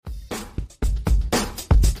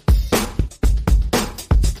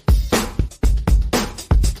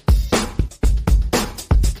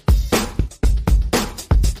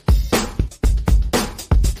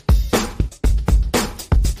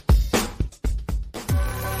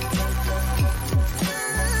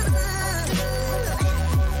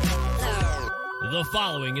The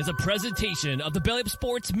following is a presentation of the Belly Up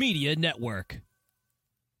Sports Media Network.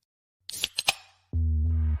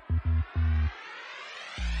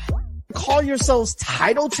 Call yourselves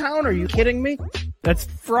Title Town? Are you kidding me? That's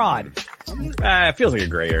fraud. It feels like a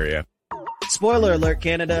gray area. Spoiler alert,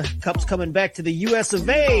 Canada. Cup's coming back to the US of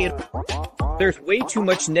A. There's way too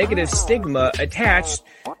much negative stigma attached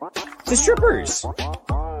to strippers.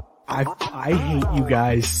 I hate you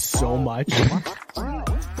guys so much.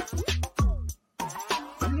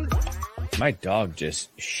 My dog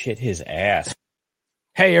just shit his ass.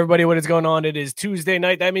 Hey everybody, what is going on? It is Tuesday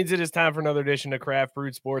night. That means it is time for another edition of Craft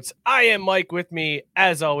Brewed Sports. I am Mike. With me,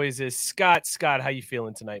 as always, is Scott. Scott, how you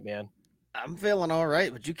feeling tonight, man? I'm feeling all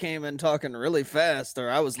right, but you came in talking really fast, or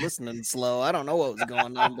I was listening slow. I don't know what was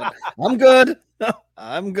going on, but I'm good.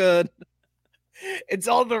 I'm good. It's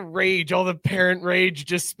all the rage, all the parent rage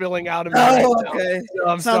just spilling out of me. Oh, okay. So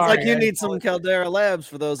I'm Sounds sorry. like you need some Caldera Labs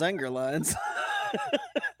for those anger lines.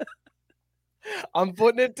 I'm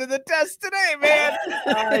putting it to the test today, man.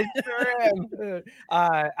 I sure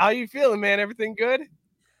am. How you feeling, man? Everything good?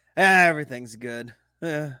 Everything's good.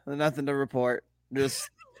 Nothing to report. Just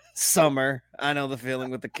summer. I know the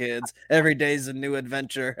feeling with the kids. Every day's a new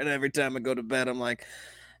adventure, and every time I go to bed, I'm like,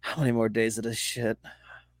 how many more days of this shit?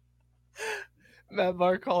 Matt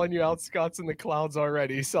Barr calling you out. Scott's in the clouds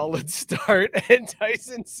already. Solid start. And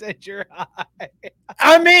Tyson said you're high.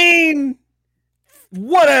 I mean,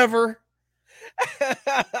 whatever.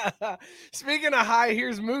 Speaking of high,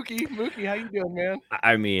 here's Mookie. Mookie, how you doing, man?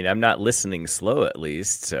 I mean, I'm not listening slow at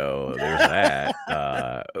least, so there's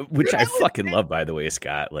that. Which I fucking love, by the way,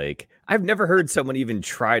 Scott. Like, I've never heard someone even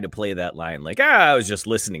try to play that line. Like, I was just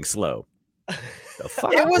listening slow. The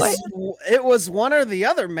fuck? It was one or the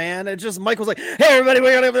other, man. It just Mike was like, "Hey, everybody!"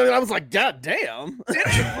 I was like, "God damn!" Did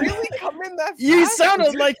it really come in that fast? You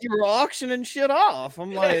sounded like you were auctioning shit off.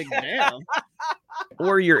 I'm like, damn.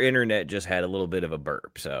 Or your internet just had a little bit of a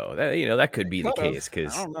burp. So that could be the case,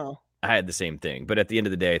 because I don't know. I had the same thing. But at the end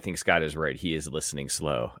of the day, I think Scott is right. He is listening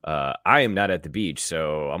slow. I am not at the beach,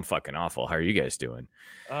 so I'm fucking awful. How are you guys doing?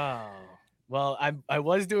 Oh, well, I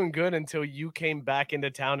was doing good until you came back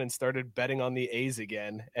into town and started betting on the A's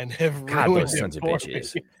again, and have God, ruined those it sons of for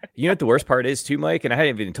bitches. me. You know what the worst part is too, Mike? And I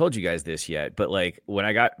hadn't even told you guys this yet, but like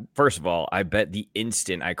when first of all, I bet the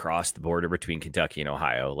instant I crossed the border between Kentucky and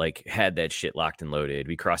Ohio, like had that shit locked and loaded.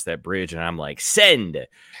 We crossed that bridge and I'm like, send.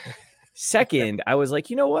 Second, I was like,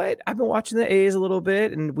 you know what? I've been watching the A's a little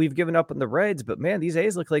bit and we've given up on the Reds, but man, these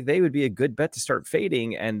A's look like they would be a good bet to start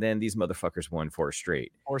fading. And then these motherfuckers won 4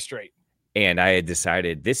 straight. 4 straight. And I had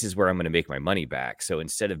decided this is where I'm going to make my money back. So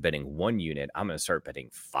instead of betting 1 unit, I'm going to start betting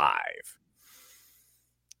 5.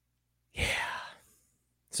 Yeah.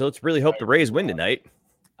 So let's really hope the Rays win tonight.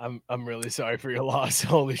 I'm really sorry for your loss.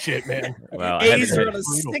 Holy shit, man. Well, A's are on a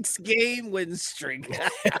 6-game win streak.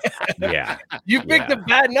 Yeah. You picked a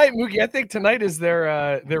bad night, Mookie. I think tonight is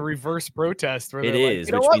their reverse protest. Where it they're is. Like,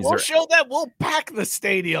 you know which what? means We'll show that. We'll pack the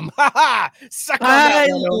stadium. Ha ha. Suck on that.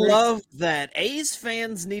 I love that. A's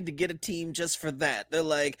fans need to get a team just for that. They're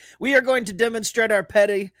like, we are going to demonstrate our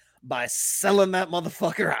petty by selling that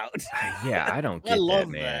motherfucker out. Yeah, I don't get I love that,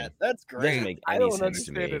 man. that. That's Doesn't great. make I any don't sense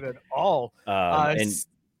to me. understand it at all. And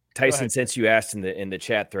Tyson, since you asked in the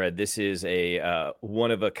chat thread, this is a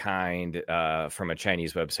one of a kind from a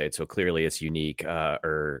Chinese website, so clearly it's unique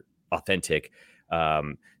or authentic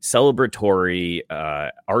celebratory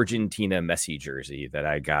Argentina Messi jersey that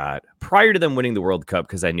I got prior to them winning the World Cup,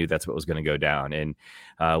 because I knew that's what was going to go down. And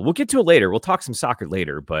we'll get to it later. We'll talk some soccer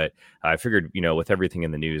later, but I figured, with everything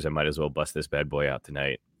in the news, I might as well bust this bad boy out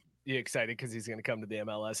tonight. You excited because he's going to come to the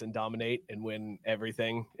MLS and dominate and win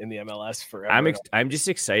everything in the MLS forever? I'm just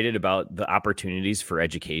excited about the opportunities for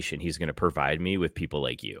education he's going to provide me with people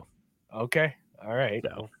like you. Okay. All right.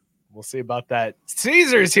 So. We'll see about that.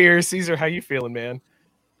 Caesar's here. Caesar, how you feeling, man?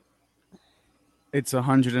 It's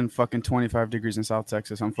 125 degrees in South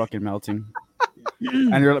Texas. I'm fucking melting.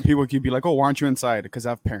 And there are people could be like, "Oh, why aren't you inside?" Because I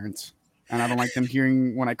have parents, and I don't like them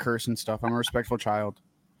hearing when I curse and stuff. I'm a respectful child.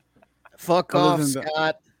 Fuck off,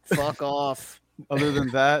 Scott. Fuck off. Other than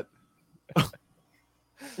that,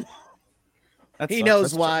 he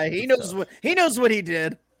knows why. He knows what he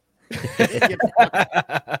did.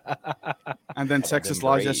 And then Texas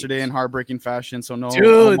lost yesterday in heartbreaking fashion. So no,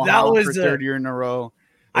 dude, Omaha that was for 3rd year in a row.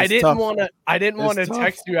 I didn't want to tough.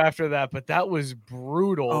 text you after that, but that was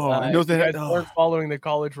brutal. I know that. You guys weren't following the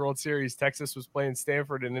College World Series. Texas was playing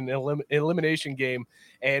Stanford in an elimination game,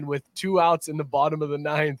 and with 2 outs in the bottom of the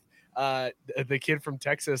 9th, the kid from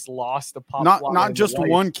Texas lost the pop. Not just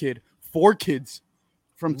one kid, 4 kids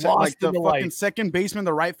from like the fucking light. second baseman,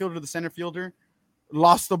 the right fielder, the center fielder,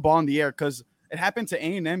 lost the ball in the air because It happened to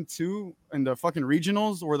A&M too in the fucking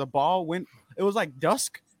regionals where the ball went. It was like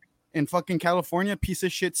dusk in fucking California, piece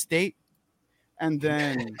of shit state. And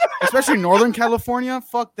then, especially Northern California,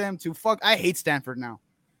 fuck them too. I hate Stanford now.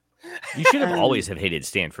 You should have always have hated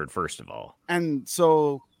Stanford, first of all. And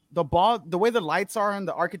so the ball, the way the lights are and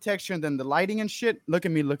the architecture and then the lighting and shit, look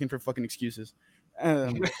at me looking for fucking excuses.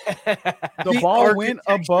 The ball went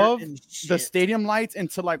above the stadium lights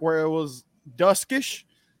into like where it was duskish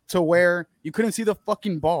to where you couldn't see the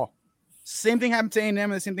fucking ball. Same thing happened to A&M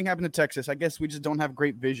and the same thing happened to Texas. I guess we just don't have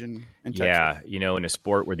great vision in Texas. Yeah, you know, in a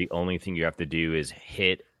sport where the only thing you have to do is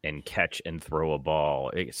hit and catch and throw a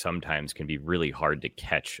ball, it sometimes can be really hard to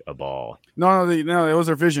catch a ball. No, it was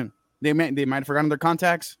their vision. They might have forgotten their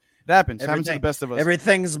contacts. It happens. It happens to the best of us.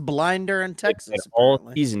 Everything's blinder in Texas.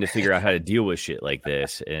 All season to figure out how to deal with shit like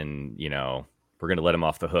this, and you know we're gonna let them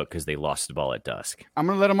off the hook because they lost the ball at dusk. I'm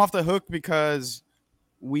gonna let them off the hook because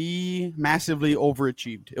we massively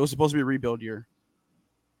overachieved. It was supposed to be a rebuild year.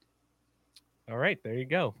 All right, there you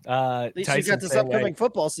go. At least you got this upcoming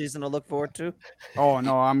football season to look forward to. Oh,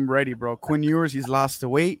 no, I'm ready, bro. Quinn Ewers, he's lost the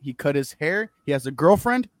weight. He cut his hair. He has a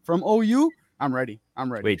girlfriend from OU. I'm ready.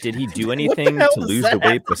 Wait, did he do anything to lose the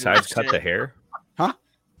weight besides cut the hair? Huh?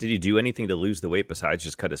 Did he do anything to lose the weight besides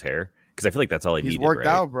just cut his hair? Because I feel like that's all he needed. He's worked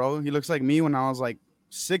out, bro. He looks like me when I was like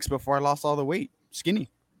 6 before I lost all the weight.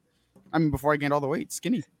 Skinny. I mean, before I gained all the weight,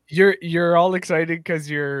 skinny. You're all excited because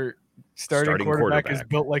your starting quarterback is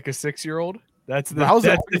built like a 6-year-old. That's the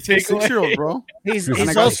 6-year-old, bro.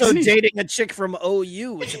 He's also dating a chick from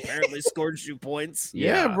OU, which apparently scored you points.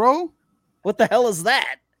 Yeah, bro. What the hell is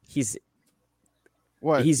that? He's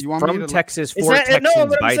you want from me to Texas for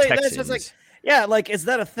Texans by Texans. Like, yeah, like is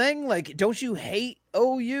that a thing? Like, don't you hate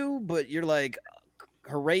OU, but you're like,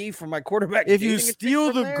 hooray for my quarterback? If you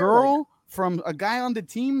steal the girl from a guy on the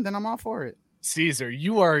team, then I'm all for it. Caesar,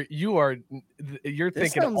 you're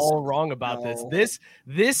thinking all wrong about this.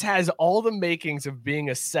 This has all the makings of being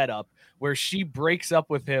a setup where she breaks up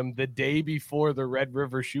with him the day before the Red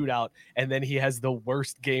River shootout, and then he has the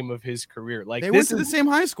worst game of his career. Like they went to the same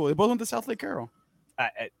high school. They both went to South Lake Carroll.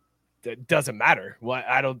 It doesn't matter.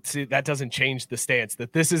 I don't see that doesn't change the stance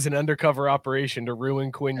that this is an undercover operation to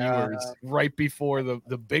ruin Quinn Ewers right before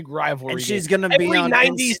the big rivalry. And she's going to be on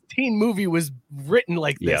 90s teen movie was written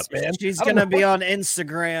like this, man. She's going to be on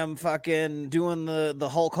Instagram fucking doing the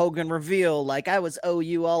Hulk Hogan reveal like I was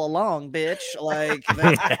OU all along, bitch. Like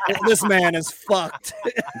this man is fucked.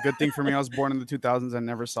 Good thing for me, I was born in the 2000s. I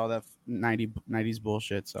never saw that 90s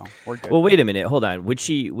bullshit, so we're good. Well, wait a minute. Hold on. Would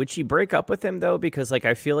she break up with him though? Because like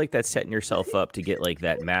I feel like that's setting yourself up to get like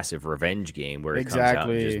that massive revenge game where it comes out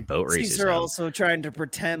and just boat races. Caesar also trying to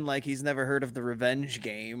pretend like he's never heard of the revenge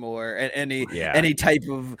game or any type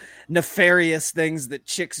of nefarious things that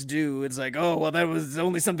chicks do. It's like, oh well, that was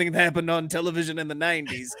only something that happened on television in the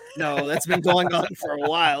 90s. No, that's been going on for a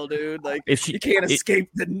while, dude. Like you can't escape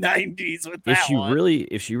the 90s with that.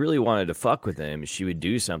 If she really wanted to fuck with him, she would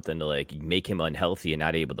do something to like make him unhealthy and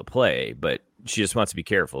not able to play. But she just wants to be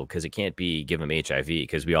careful because it can't be give him HIV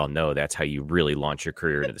because we all know that's how you really launch your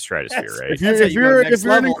career into the stratosphere, right? If you're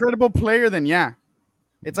an incredible player, then yeah.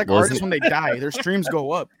 It's like artists when they die, their streams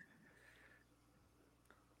go up.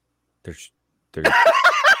 There's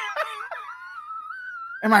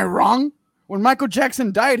Am I wrong? When Michael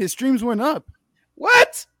Jackson died, his streams went up.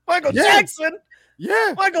 What? Michael Jackson?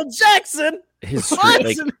 Yeah. Michael Jackson? His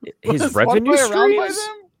revenue streams?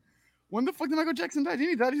 When the fuck did Michael Jackson die? Didn't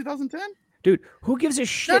he die in 2010? Dude, who gives a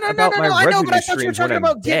shit about my revenue I know, but I thought you were streams talking when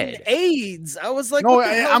I'm about getting dead? AIDS. I was like, no,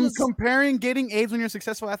 I'm comparing getting AIDS when you're a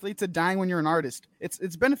successful athlete to dying when you're an artist.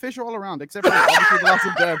 It's beneficial all around, except for obviously the loss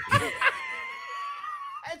of Deb.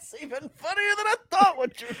 That's even funnier than I thought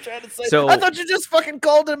what you were trying to say. So, I thought you just fucking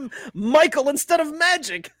called him Michael instead of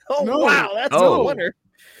Magic. Oh, no. Wow, that's no wonder.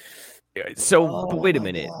 So, but wait a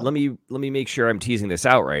minute. Let me make sure I'm teasing this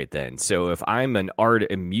out right then. So, if I'm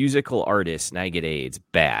a musical artist and I get AIDS,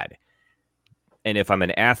 bad. And if I'm an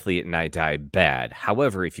athlete and I die, bad.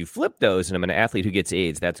 However, if you flip those and I'm an athlete who gets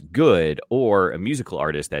AIDS, that's good. Or a musical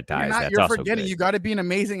artist that dies, that's also good. You got to be an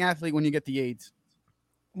amazing athlete when you get the AIDS.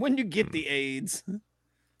 When you get the AIDS.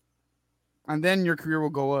 And then your career will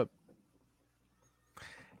go up.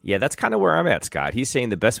 Yeah, that's kind of where I'm at, Scott. He's saying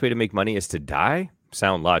the best way to make money is to die.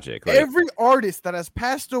 Sound logic. Like, every artist that has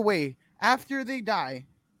passed away after they die,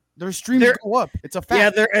 their streams go up. It's a fact. Yeah,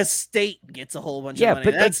 their estate gets a whole bunch of money.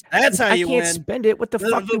 But that's how you win. I can't spend it. What the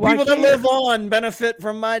fuck do people that live on benefit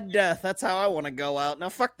from my death. That's how I want to go out. Now,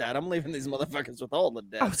 fuck that. I'm leaving these motherfuckers with all the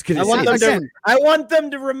death. I want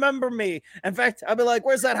them to remember me. In fact, I'll be like,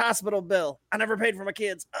 where's that hospital bill? I never paid for my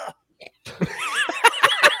kids.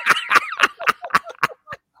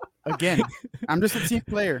 Again, I'm just a team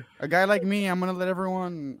player. A guy like me, I'm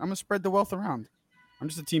gonna spread the wealth around. I'm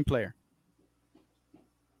just a team player.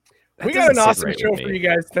 We got an awesome show for you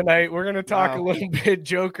guys tonight. We're going to talk a little bit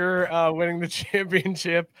Joker winning the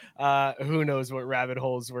championship. Who knows what rabbit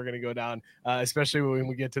holes we're going to go down, especially when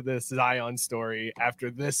we get to this Zion story after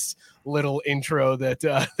this little intro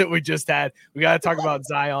that we just had. We got to talk about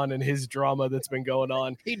Zion and his drama that's been going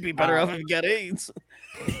on. He'd be better off if he got AIDS.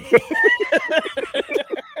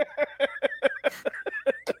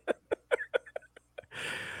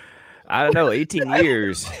 I don't know, 18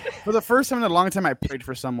 years. For the first time in a long time, I prayed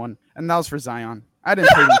for someone, and that was for Zion. I didn't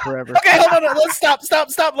pray him forever. Okay, hold on. Let's stop.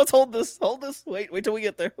 Let's hold this. Wait till we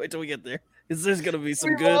get there. Because there's going to be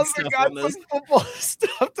some good stuff on this. Some football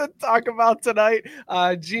stuff to talk about tonight.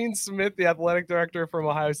 Gene Smith, the athletic director from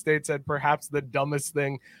Ohio State, said perhaps the dumbest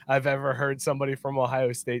thing I've ever heard somebody from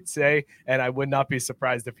Ohio State say, and I would not be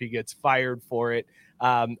surprised if he gets fired for it.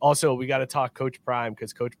 Also, we got to talk Coach Prime,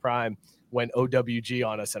 because Coach Prime went OWG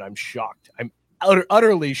on us, and I'm shocked. I'm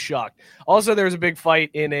utterly shocked. Also, there was a big fight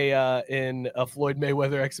in a Floyd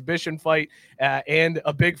Mayweather exhibition fight, and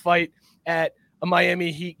a big fight at a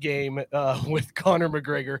Miami Heat game with Conor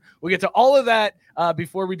McGregor. We'll get to all of that.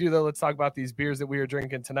 Before we do, though, let's talk about these beers that we are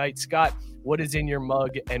drinking tonight. Scott, what is in your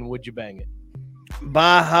mug, and would you bang it?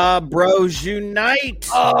 Baja Bros Unite.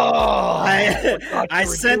 Oh, I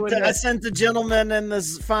sent the gentleman in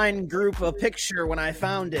this fine group a picture when I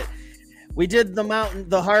found it. We did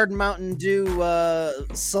the hard Mountain Dew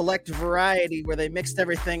select variety where they mixed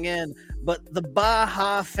everything in, but the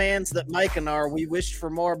Baja fans that Mike and we wished for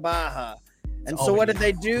more Baja. And so what did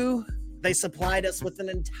they do? They supplied us with an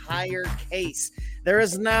entire case. There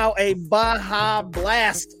is now a Baja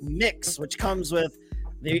Blast mix, which comes with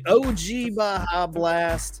the OG Baja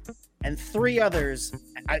Blast and 3 others.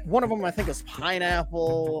 One of them I think is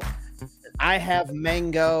pineapple. I have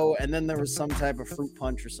mango, and then there was some type of fruit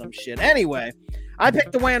punch or some shit. Anyway, I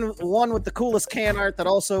picked the one with the coolest can art that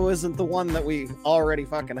also isn't the one that we already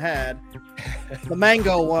fucking had. The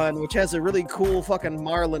mango one, which has a really cool fucking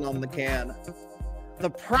marlin on the can. The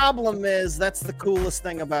problem is that's the coolest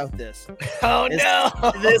thing about this. Oh no!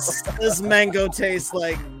 This mango tastes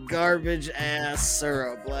like garbage ass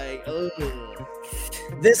syrup. Like, ugh.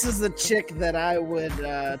 This is the chick that I would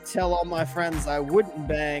tell all my friends I wouldn't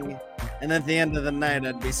bang, and at the end of the night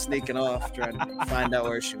I'd be sneaking off trying to find out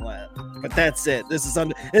where she went. But that's it. This is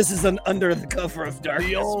an under the cover of darkness.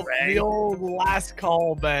 The old last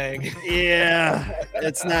call bang. Yeah,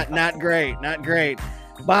 it's not great.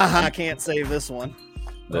 Baja can't save this one.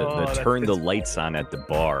 The turn the lights on at the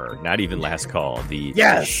bar. Not even last call. The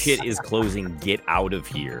shit is closing. Get out of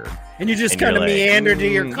here. And you just kind of meander to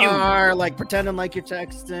your car, like pretending like you're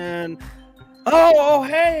texting. Oh,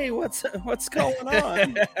 hey, what's going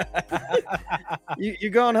on? you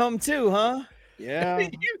going home too, huh? Yeah.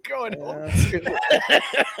 You going home?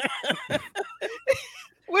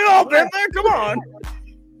 We've all been there. Come on.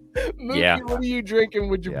 Mookie, what are you drinking?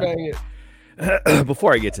 Would you bang it?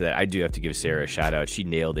 Before I get to that, I do have to give Sarah a shout out. She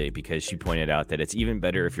nailed it because she pointed out that it's even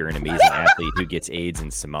better if you're an amazing athlete who gets AIDS in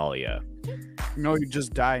Somalia. No, you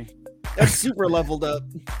just die. That's super leveled up.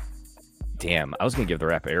 Damn, I was gonna give the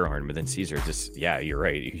rap air horn, but then Caesar you're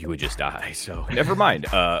right. You would just die. So never mind.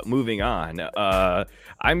 Moving on.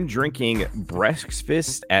 I'm drinking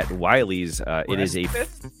breakfast at Wiley's. It is a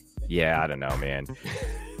I don't know, man.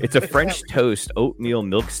 It's a French toast oatmeal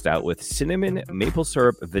milk stout with cinnamon, maple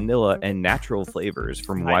syrup, vanilla, and natural flavors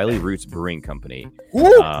from Wiley Roots Brewing Company.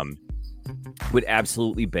 Would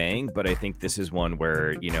absolutely bang, but I think this is one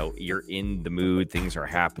where, you're in the mood, things are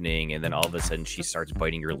happening, and then all of a sudden she starts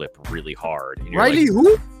biting your lip really hard. And you're Riley, like,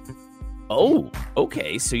 who? Oh,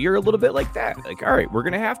 okay. So you're a little bit like that. Like, all right, we're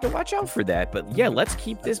going to have to watch out for that. But yeah, let's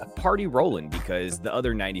keep this party rolling because the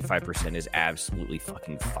other 95% is absolutely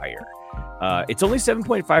fucking fire. It's only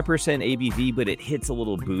 7.5% ABV, but it hits a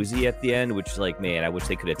little boozy at the end, which is like, man, I wish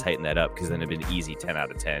they could have tightened that up because then it'd been easy 10 out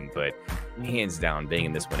of 10. But hands down,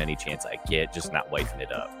 banging this one any chance I get, just not wifing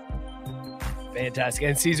it up. Fantastic.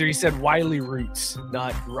 And Caesar, you said Wiley Roots,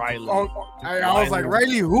 not Riley. Oh, I was like,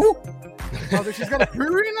 Riley who? Oh, she's got a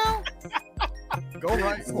brewery now? Go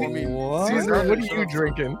right for me. Caesar, what are you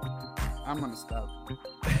drinking? I'm going to stop.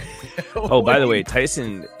 Oh, by the way,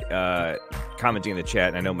 Tyson commenting in the chat,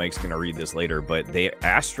 and I know Mike's going to read this later, but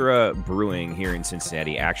Astra Brewing here in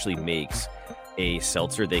Cincinnati actually makes a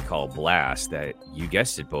seltzer they call Blast that, you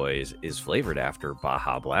guessed it, boys, is flavored after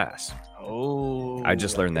Baja Blast. Oh. I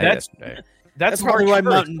just learned that yesterday. That's probably why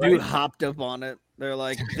Mountain Dew hopped up on it. They're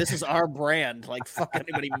like, this is our brand. Like, fuck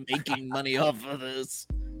anybody making money off of this.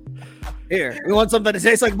 Here, we want something that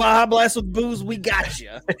tastes like Baja Blast with booze? We got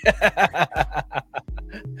you.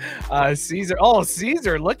 Caesar. Oh,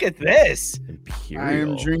 Caesar, look at this. Imperial. I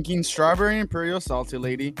am drinking strawberry imperial salty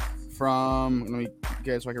lady from. Let me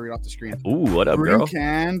get so I can read off the screen. Ooh, what up, Brewed girl?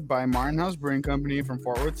 canned by Martin House Brewing Company from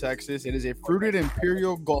Fort Worth, Texas. It is a fruited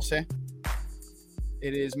imperial gose.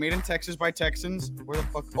 It is made in Texas by Texans. Where the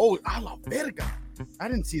fuck? Oh, a la verga. I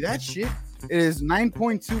didn't see that shit. It is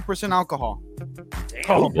 9.2% alcohol.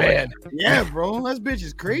 Oh, man. Yeah, bro. That bitch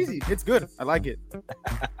is crazy. It's good. I like it.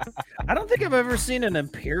 I don't think I've ever seen an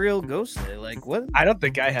Imperial Ghost. Like, what? I don't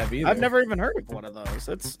think I have either. I've never even heard of one of those.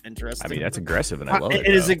 That's interesting. I mean, that's aggressive, and I love it.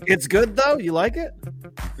 It's good, though? You like it?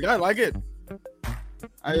 Yeah, I like it.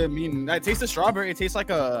 I mean, I taste the strawberry. It tastes like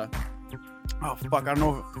a... Oh, fuck. I don't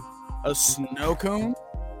know. A snow cone?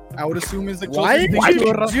 I would assume is the closest Why thing did to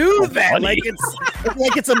you a do that? Like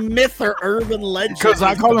it's a myth or urban legend. Because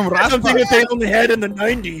I call them something that raspas. they only had in the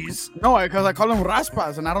 90s. No, because I call them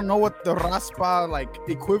raspas, and I don't know what the raspa like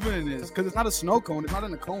equivalent is. Because it's not a snow cone. It's not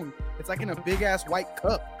in a cone. It's like in a big ass white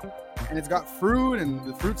cup, and it's got fruit and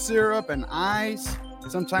the fruit syrup and ice.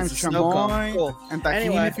 Sometimes It's a snow cone. chamoy Cool. and tahini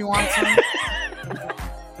Anyway. if you want some.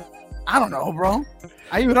 I don't know, bro.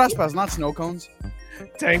 I eat raspas, not snow cones.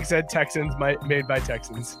 Tank said Texans made by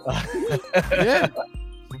Texans. Yeah.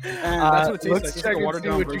 And that's what it tastes like. Let's It's check a and watered see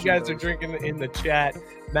down what you version guys of are those. drinking in the chat.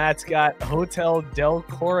 Matt's got Hotel Del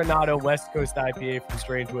Coronado West Coast IPA from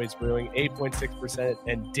Strange Ways Brewing, 8.6%,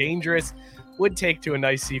 and Dangerous. Would take to a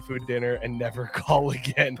nice seafood dinner and never call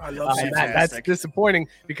again. I love Matt, that's fantastic. disappointing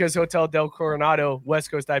because Hotel Del Coronado West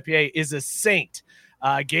Coast IPA is a saint.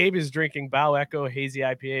 Gabe is drinking Bow Echo Hazy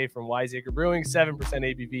IPA from Wiseacre Brewing, 7%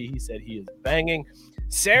 ABV. He said he is banging.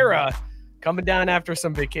 Sarah coming down after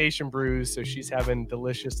some vacation brews, so she's having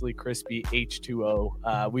deliciously crispy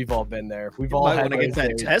H2O. We've all been there. We've all Might had want to get those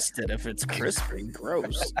that days. tested if it's crispy.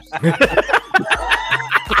 Gross.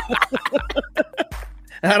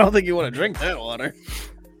 I don't think you want to drink that water.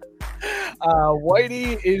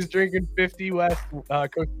 Whitey is drinking 50 West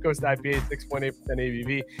Coast to Coast IPA, 6.8%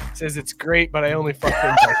 ABV. Says it's great, but I only fuck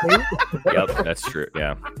things. Yep, that's true.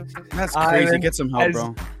 Yeah. That's and crazy. then Get some help,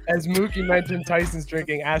 bro. As Mookie mentioned, Tyson's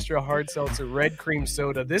drinking Astra Hard Seltzer Red Cream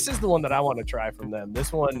Soda. This is the one that I want to try from them.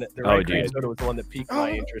 This one, the Red Cream dude. Soda, was the one that piqued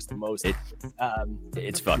my interest the most.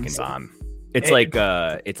 It's fucking bomb. It's like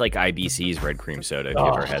IBC's red cream soda. If you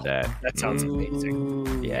ever had that, That sounds amazing.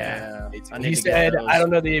 Ooh, Yeah. I need He to get said, those. I don't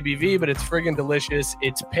know the ABV, but it's friggin' delicious.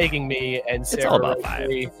 It's pegging me. And It's Sarah all about five.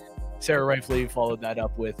 rightfully followed that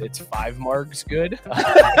up with, it's 5 margs good.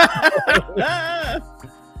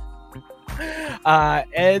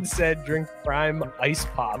 Ed said, drink Prime Ice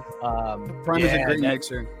Pop. Prime is a great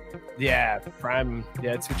mixer. Yeah, Prime.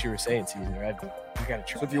 Yeah, that's what you were saying, Caesar. You gotta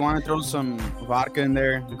try. So if you want to throw some vodka in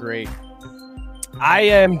there, great. I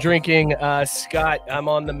am drinking Scott. I'm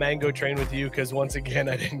on the mango train with you because once again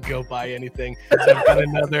I didn't go buy anything. So I've got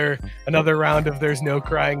another round of There's No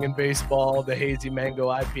Crying in Baseball, the hazy mango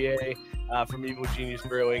IPA from Evil Genius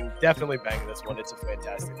Brewing. Definitely bang this one. It's a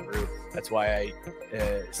fantastic brew. That's why I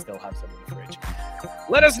still have some in the fridge.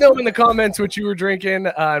 Let us know in the comments what you were drinking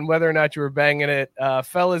and whether or not you were banging it.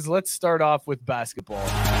 Fellas, let's start off with basketball.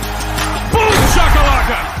 Boom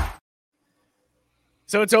shakalaka!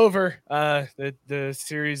 So it's over. The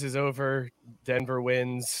series is over. Denver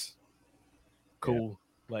wins. Cool.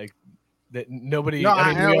 Like that. Nobody. No,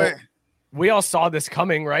 I mean, we all saw this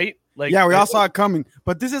coming, right? Like, yeah, we all saw it coming.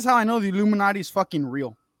 But this is how I know the Illuminati is fucking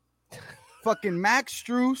real. Fucking Max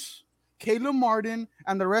Strus, Caleb Martin,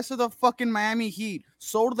 and the rest of the fucking Miami Heat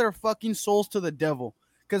sold their fucking souls to the devil.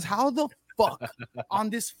 Because how the fuck on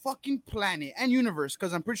this fucking planet and universe,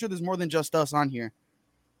 because I'm pretty sure there's more than just us on here,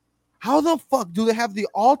 how the fuck do they have the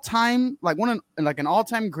all-time, an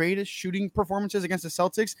all-time greatest shooting performances against the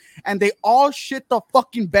Celtics, and they all shit the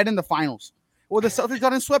fucking bed in the finals? Well, the Celtics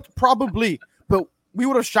got swept? Probably, but we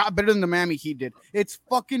would have shot better than the Miami Heat did. It's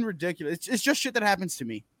fucking ridiculous. It's just shit that happens to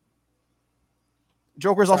me.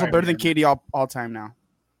 Joker's also better than KD all time now.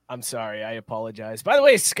 I'm sorry. I apologize. By the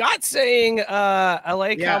way, Scott's saying, I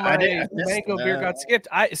like how my mango beer got skipped.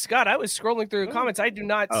 Scott, I was scrolling through the comments. I do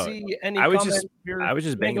not see any comments. I was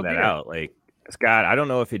just banging that out. Like, Scott, I don't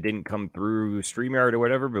know if it didn't come through StreamYard or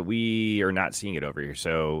whatever, but we are not seeing it over here.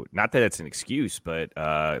 So not that it's an excuse, but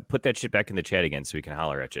put that shit back in the chat again so we can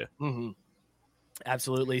holler at you. Mm-hmm.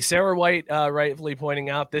 Absolutely. Sarah White rightfully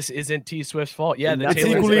pointing out this isn't T Swift's fault. Yeah, it's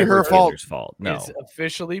equally her fault. No, it's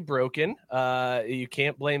officially broken. You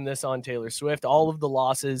can't blame this on Taylor Swift. All of the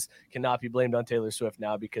losses cannot be blamed on Taylor Swift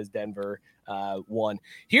now because Denver won.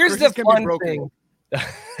 Here's the fun thing.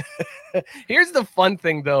 Here's the fun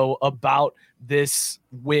thing, though, about this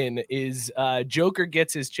win is Joker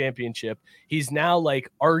gets his championship. He's now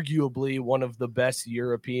like arguably one of the best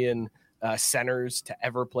European centers to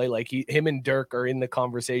ever play. Like him and Dirk are in the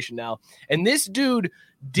conversation now. And this dude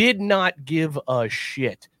did not give a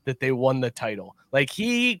shit that they won the title. Like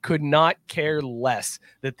he could not care less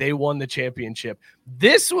that they won the championship.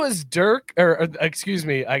 This was Dirk, or excuse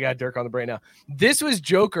me, I got Dirk on the brain now. This was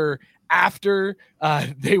Joker after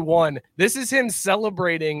they won. This is him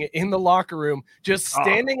celebrating in the locker room, just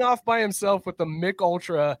standing off by himself with the Mick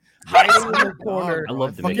Ultra, hiding in the corner. I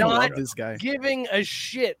love the Mick not Ultra. This guy giving a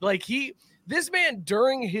shit. Like this man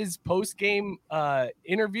during his post-game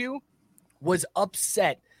interview was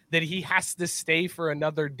upset that he has to stay for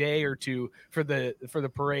another day or two for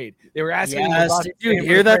the parade. They were asking him about did you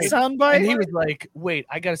hear that soundbite? And he was like, wait,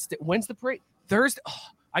 I gotta stay. When's the parade? Thursday. Oh,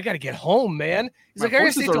 I gotta get home, man. He's like, I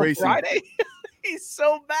gotta stay till Friday. He's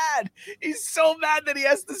so mad. He's so mad that he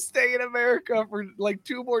has to stay in America for like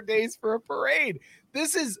 2 more days for a parade.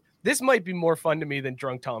 This might be more fun to me than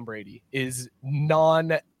drunk Tom Brady is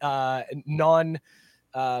non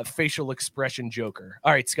facial expression Joker.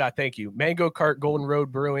 All right, Scott, thank you. Mango Cart, Golden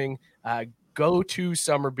Road Brewing, go to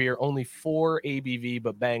summer beer, only 4 ABV,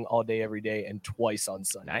 but bang all day, every day, and twice on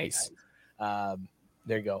Sunday. Nice.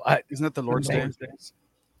 There you go. Isn't that the Lord's Day?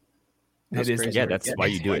 It is. Yeah, that's why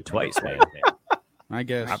you do it twice, man. I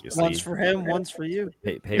guess. Obviously. Once for him, once for you.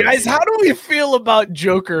 Guys, how do we feel about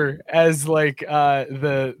Joker as like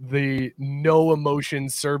the no emotion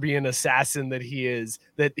Serbian assassin that he is,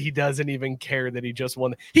 that he doesn't even care that he just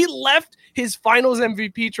won? He left his finals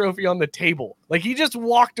MVP trophy on the table. Like he just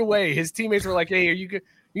walked away. His teammates were like, hey, are you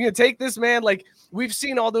gonna take this, man? Like we've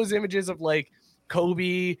seen all those images of like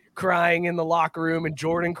Kobe crying in the locker room and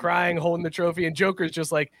Jordan crying holding the trophy, and Joker's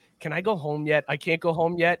just like, can I go home yet? I can't go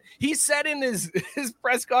home yet. He said in his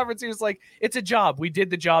press conference, he was like, it's a job. We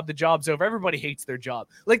did the job. The job's over. Everybody hates their job.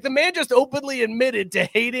 Like the man just openly admitted to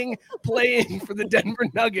hating playing for the Denver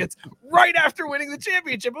Nuggets right after winning the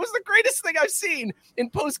championship. It was the greatest thing I've seen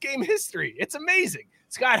in post-game history. It's amazing.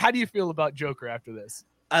 Scott, how do you feel about Joker after this?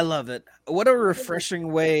 I love it. What a refreshing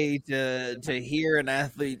way to hear an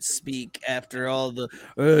athlete speak after all the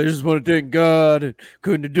I just want to thank God and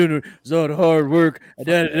couldn't have done it. It's all the hard work.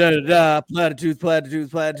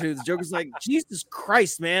 Platitudes. Joker's like, Jesus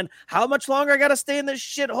Christ, man. How much longer I gotta stay in this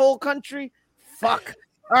shithole country? Fuck.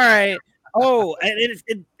 All right. Oh, and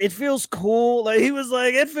it feels cool. Like he was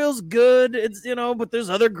like, it feels good. It's but there's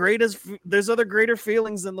other greater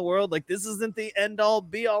feelings in the world. Like this isn't the end all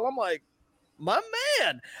be all. I'm like, my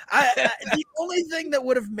man, the only thing that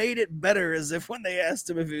would have made it better is if when they asked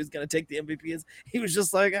him if he was going to take the MVP, he was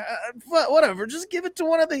just like, whatever, just give it to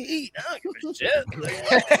one of the Heat. I don't give a shit.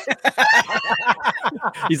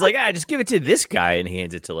 He's like, just give it to this guy, and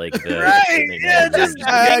hands it to like the right. Yeah, just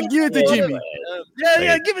give it to Jimmy.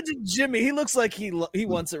 Give it to Jimmy. He looks like he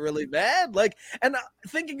wants it really bad. Like, and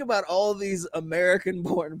thinking about all these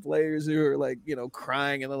American-born players who are like,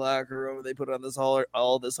 crying in the locker room, they put on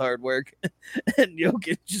all this hard work. And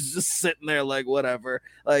Jokic is just sitting there like, whatever.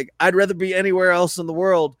 Like, I'd rather be anywhere else in the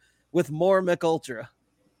world with more Mick Ultra.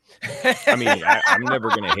 I mean, I'm never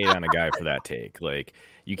going to hate on a guy for that take. Like,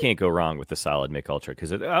 you can't go wrong with the solid Mick Ultra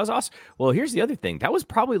because that was awesome. Well, here's the other thing. That was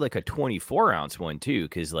probably like a 24-ounce one, too,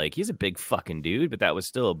 because, like, he's a big fucking dude, but that was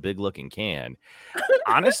still a big-looking can.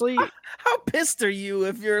 Honestly. How pissed are you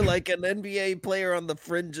if you're, like, an NBA player on the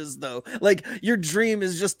fringes, though? Like, your dream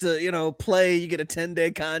is just to, play. You get a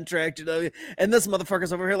 10-day contract, and this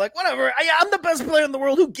motherfucker's over here like, whatever. I'm the best player in the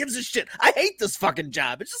world. Who gives a shit? I hate this fucking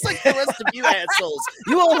job. It's just like the rest of you assholes.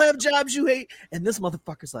 You all have jobs you hate. And this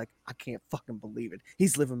motherfucker's like, I can't fucking believe it.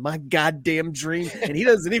 He's living my goddamn dream, and he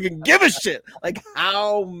doesn't even give a shit. Like,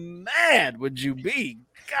 how mad would you be?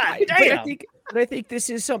 God damn. But I think this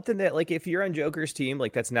is something that, like, if you're on Joker's team,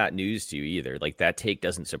 like, that's not news to you either. Like, that take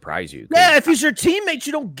doesn't surprise you. Yeah, if he's your teammate,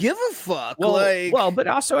 you don't give a fuck. Well, but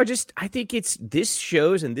also I think this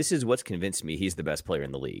shows, and this is what's convinced me he's the best player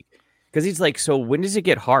in the league. Because he's like, so when does it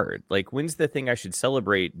get hard? Like, when's the thing I should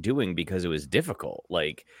celebrate doing because it was difficult?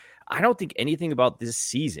 Like, I don't think anything about this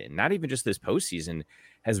season, not even just this postseason,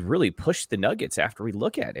 has really pushed the Nuggets after we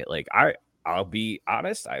look at it. Like, I'll be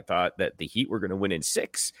honest, I thought that the Heat were going to win in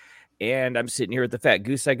 6, and I'm sitting here with the fat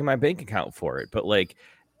goose egg in my bank account for it. But, like,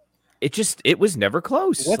 it was never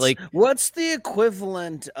close. What's the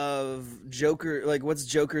equivalent of Joker? Like, what's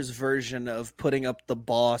Joker's version of putting up the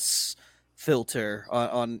boss filter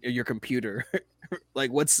on your computer?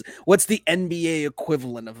 Like, what's the NBA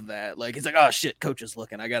equivalent of that? Like, he's like, oh shit, coach is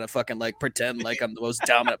looking. I gotta fucking like pretend like I'm the most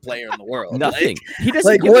dominant player in the world. Nothing. Like, he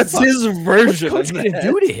doesn't. Like, what's his version? What's gonna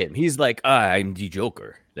do to him? He's like, I'm the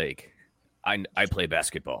Joker. Like, I play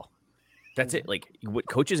basketball. That's it. Like, what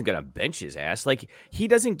coach isn't gonna bench his ass? Like, he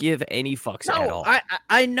doesn't give any fucks at all.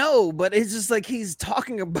 I know, but it's just like he's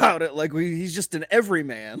talking about it like he's just an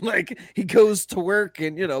everyman. Like he goes to work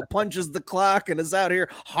and punches the clock and is out here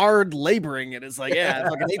hard laboring. And it's like, yeah, I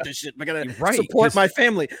fucking hate this shit. I gotta support my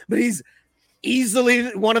family. But he's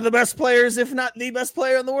easily one of the best players, if not the best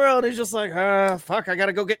player in the world. He's just like, fuck, I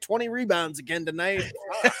gotta go get 20 rebounds again tonight.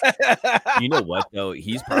 You know what though?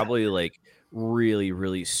 He's probably like really,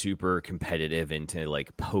 really super competitive into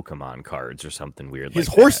like Pokemon cards or something weird. His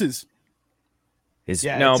like horses.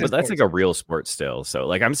 But that's like a real sport still. So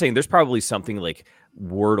like I'm saying, there's probably something like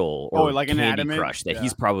Wordle or like Candy an Crush that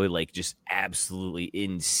he's probably like just absolutely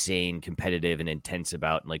insane, competitive, and intense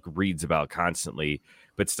about, and like reads about constantly.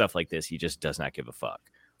 But stuff like this, he just does not give a fuck.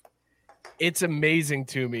 It's amazing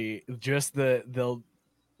to me just the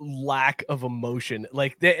lack of emotion.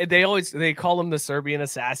 Like they call him the Serbian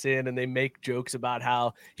assassin, and they make jokes about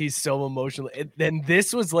how he's so emotional. And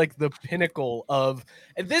this was like the pinnacle of,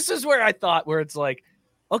 and this is where I thought, where it's like,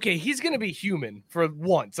 okay, he's going to be human for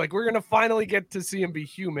once. Like, we're going to finally get to see him be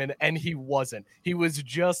human. And he wasn't. He was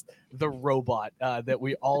just the robot that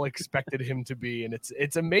we all expected him to be. And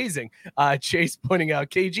it's amazing. Chase pointing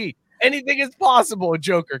out, KG, anything is possible.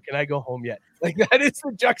 Joker, can I go home yet? Like, that is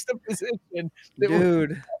the juxtaposition.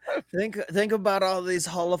 Dude, think about all these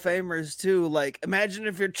Hall of Famers too. Like, imagine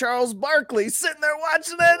if you're Charles Barkley sitting there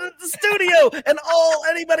watching that at the studio, and all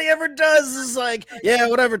anybody ever does is like, yeah,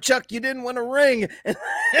 whatever, Chuck, you didn't win a ring. And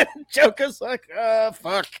Joker's like,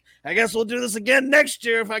 fuck, I guess we'll do this again next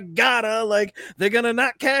year if I gotta. Like, they're gonna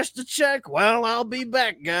not cash the check. Well, I'll be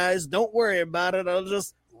back, guys. Don't worry about it. I'll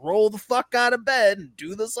just roll the fuck out of bed and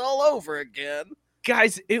do this all over again.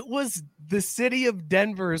 Guys, it was the city of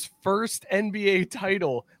Denver's first NBA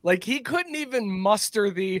title. Like, he couldn't even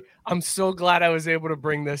muster I'm so glad I was able to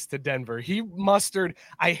bring this to Denver. He mustered,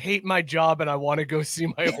 I hate my job and I want to go see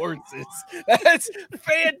my horses. That's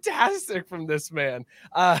fantastic from this man.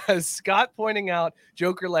 Scott pointing out,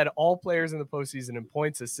 Joker led all players in the postseason in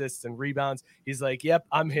points, assists, and rebounds. He's like, yep,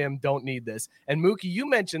 I'm him. Don't need this. And Mookie, you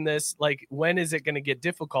mentioned this, like, when is it going to get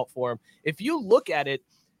difficult for him? If you look at it,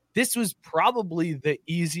 this was probably the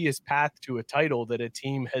easiest path to a title that a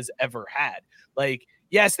team has ever had. Like,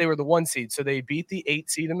 yes, they were the 1 seed. So they beat the 8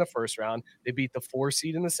 seed in the first round. They beat the 4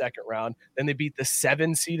 seed in the second round. Then they beat the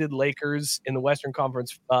 7 seeded Lakers in the Western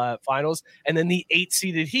Conference finals. And then the 8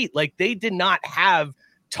 seeded Heat. Like, they did not have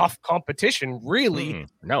tough competition, really.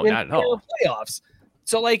 No, not at all. Playoffs.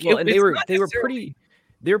 So, like,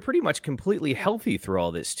 they were pretty much completely healthy through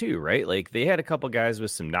all this too, right? Like, they had a couple guys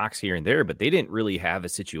with some knocks here and there, but they didn't really have a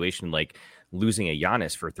situation like losing a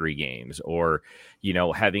Giannis for 3 games, or,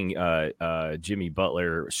 having Jimmy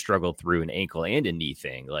Butler struggle through an ankle and a knee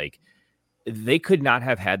thing. Like, they could not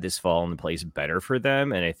have had this fall in place better for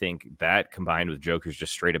them. And I think that, combined with Joker's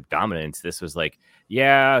just straight up dominance, this was like,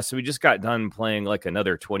 yeah, so we just got done playing like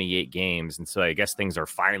another 28 games. And so I guess things are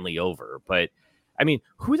finally over. But I mean,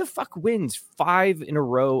 who the fuck wins 5 in a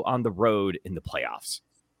row on the road in the playoffs?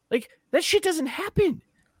 Like, that shit doesn't happen.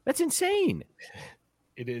 That's insane.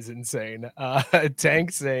 It is insane.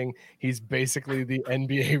 Tank saying he's basically the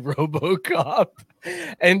NBA RoboCop.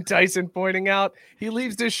 And Tyson pointing out he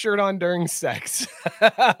leaves his shirt on during sex.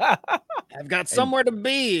 I've got somewhere to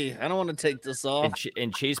be. I don't want to take this off.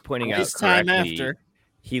 And Chase pointing out time correctly, after.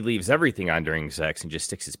 He leaves everything on during sex and just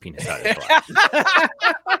sticks his penis out his butt.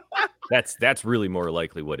 That's really more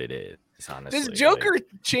likely what it is, honestly. Does Joker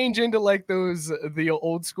change into like the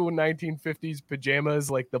old school 1950s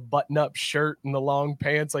pajamas, like the button-up shirt and the long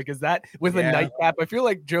pants? Like, is that with a nightcap? I feel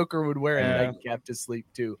like Joker would wear a nightcap to sleep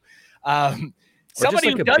too. Somebody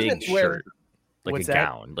like who doesn't wear shirt, like a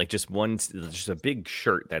gown, like just a big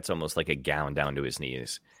shirt that's almost like a gown down to his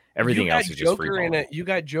knees. Everything else is just free. You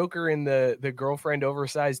got Joker in the girlfriend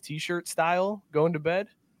oversized t-shirt style going to bed.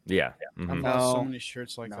 Yeah, I've lost so many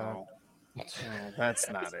shirts like that. No, that's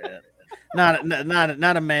not it.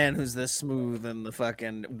 Not a man who's this smooth in the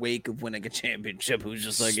fucking wake of winning a championship. Who's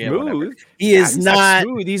just like, smooth. He is not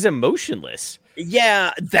smooth. He's emotionless.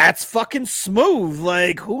 Yeah, that's fucking smooth.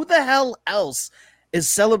 Like, who the hell else is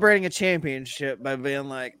celebrating a championship by being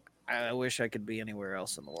like, I wish I could be anywhere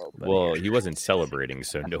else in the world. Well, he wasn't celebrating,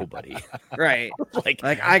 so nobody. Right. like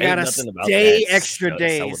I gotta stay extra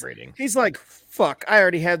days. Celebrating. He's like, fuck, I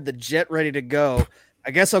already had the jet ready to go. I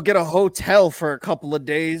guess I'll get a hotel for a couple of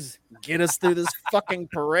days, get us through this fucking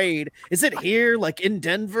parade. Is it here, like in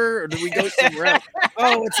Denver, or do we go somewhere else?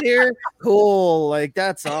 Oh, it's here? Cool. Like,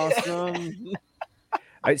 that's awesome.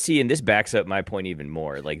 I see, and this backs up my point even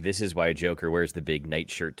more. Like, this is why Joker wears the big night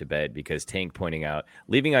shirt to bed, because Tank pointing out,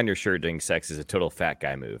 leaving on your shirt during sex is a total fat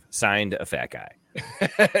guy move. Signed, a fat guy.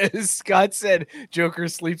 Scott said Joker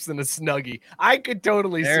sleeps in a Snuggie. I could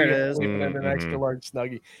totally There see it him is. sleeping in an extra large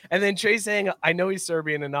Snuggie. And then Chase saying, I know he's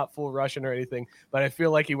Serbian and not full Russian or anything, but I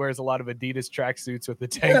feel like he wears a lot of Adidas tracksuits with the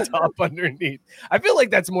tank top underneath. I feel like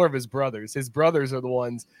that's more of his brothers. His brothers are the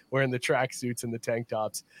ones wearing the tracksuits and the tank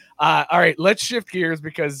tops. All right, let's shift gears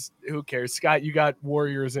because who cares? Scott, you got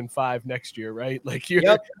Warriors in 5 next year, right? Like you're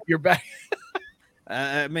back.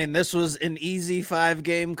 I mean, this was an easy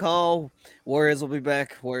 5-game call. Warriors will be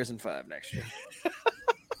back. Warriors in 5 next year.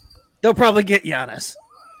 They'll probably get Giannis.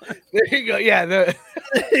 There you go. Yeah, they'll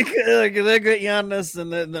get Giannis,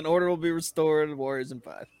 and then order will be restored. Warriors in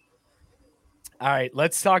 5. All right,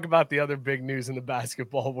 let's talk about the other big news in the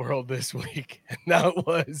basketball world this week, and that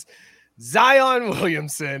was Zion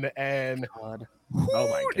Williamson. And God. Oh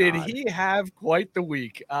my God. Did he have quite the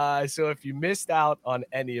week? So if you missed out on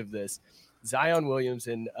any of this, Zion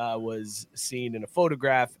Williamson was seen in a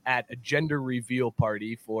photograph at a gender reveal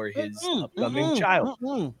party for his upcoming child.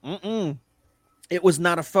 It was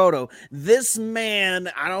not a photo. This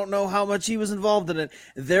man, I don't know how much he was involved in it.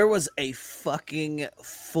 There was a fucking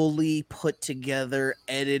fully put together,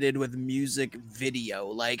 edited with music video.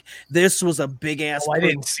 Like, this was a big ass. I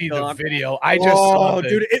didn't see the video. I just saw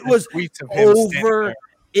dude, it was over.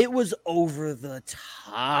 It was over the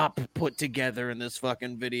top put together in this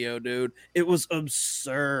fucking video, dude. It was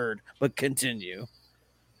absurd, but continue.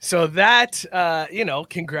 So that,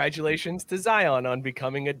 congratulations to Zion on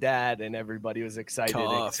becoming a dad, and everybody was excited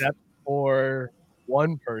except for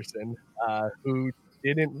one person who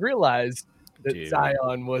didn't realize that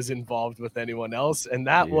Zion was involved with anyone else, and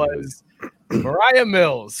that was Mariah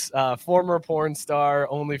Mills, former porn star,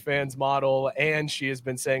 OnlyFans model, and she has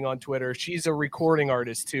been saying on Twitter she's a recording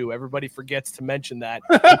artist too. Everybody forgets to mention that.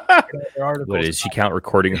 What does she count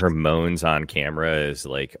recording her moans on camera as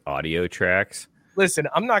like audio tracks? Listen,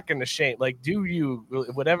 I'm not going to shame. Like, do you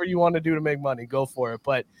whatever you want to do to make money, go for it.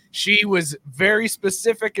 But she was very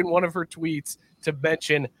specific in one of her tweets to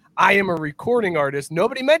mention, I am a recording artist.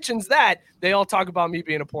 Nobody mentions that. They all talk about me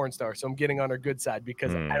being a porn star. So I'm getting on her good side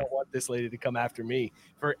because I don't want this lady to come after me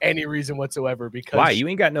for any reason whatsoever. Because why? You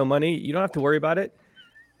ain't got no money. You don't have to worry about it.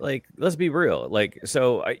 Like, let's be real. Like,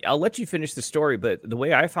 so I'll let you finish the story. But the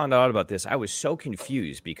way I found out about this, I was so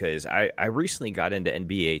confused because I recently got into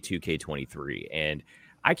NBA 2K23 and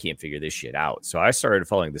I can't figure this shit out. So I started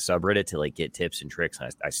following the subreddit to like get tips and tricks.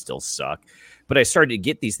 And I still suck. But I started to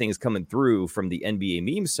get these things coming through from the NBA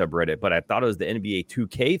memes subreddit, but I thought it was the NBA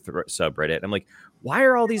 2K subreddit. I'm like, why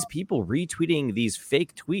are all these people retweeting these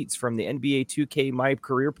fake tweets from the NBA 2K My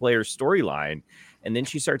Career Player storyline? And then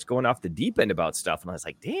she starts going off the deep end about stuff. And I was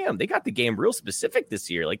like, damn, they got the game real specific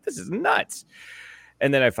this year. Like, this is nuts.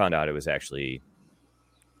 And then I found out it was actually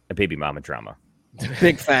a baby mama drama.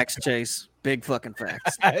 Big facts, Chase. Big fucking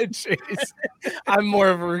facts. Chase, I'm more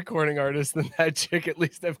of a recording artist than that chick. At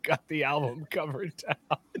least I've got the album covered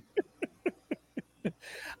down.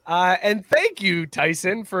 And thank you,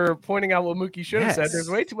 Tyson, for pointing out what Mookie should have said. There's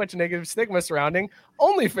way too much negative stigma surrounding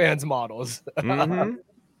OnlyFans models.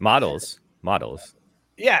 Models.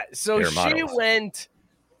 Yeah, so They're she models. went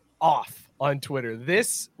off on Twitter.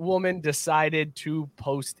 This woman decided to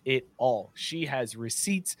post it all. She has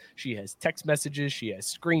receipts, she has text messages, she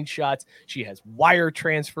has screenshots, she has wire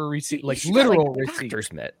transfer receipts, like literal receipts.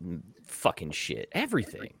 Fucking shit,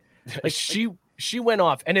 everything. Like she went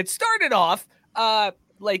off, and it started off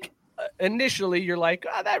initially you're like,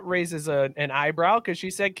 that raises an eyebrow because she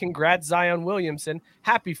said, congrats, Zion Williamson,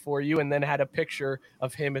 happy for you, and then had a picture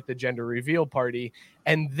of him at the gender reveal party.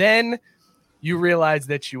 And then you realize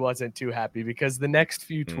that she wasn't too happy because the next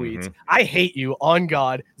few tweets, I hate you, on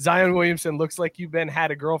God, Zion Williamson looks like you've had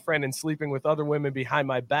a girlfriend and sleeping with other women behind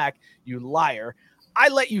my back, you liar. I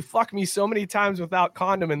let you fuck me so many times without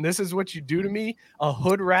condom, and this is what you do to me, a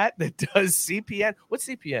hood rat that does CPN. What's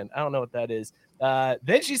CPN? I don't know what that is.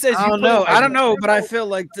 Then she says, I don't know, but I feel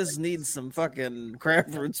like this needs some fucking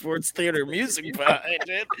Cranford Sports Theater music behind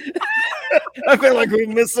it. I feel like we're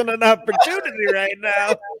missing an opportunity right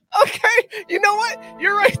now. Okay, you know what?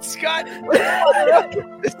 You're right, Scott.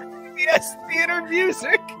 This CBS Theater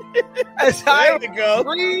music. As I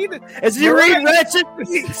read, as you read Ratchet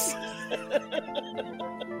Beats.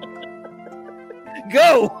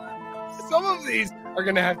 Go. Some of these are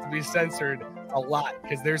going to have to be censored a lot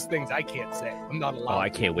because there's things I can't say. I'm not allowed. Oh, I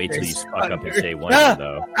can't wait till you fuck up and say one of them,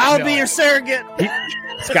 though. I'll be your surrogate.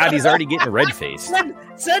 Scotty's already getting red faced.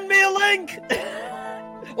 Send me a link.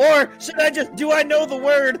 Or should I do I know the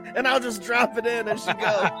word and I'll just drop it in as she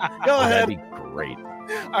goes? Go ahead. That'd be great.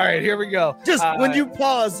 All right, here we go. Just when you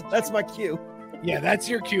pause, that's my cue. Yeah, that's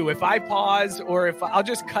your cue. If I pause or if I'll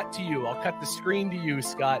just cut to you, I'll cut the screen to you,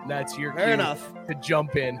 Scott, and that's your Fair cue enough. to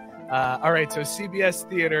jump in. All right, so CBS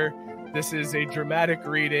Theater, this is a dramatic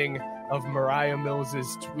reading of Mariah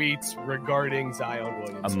Mills's tweets regarding Zion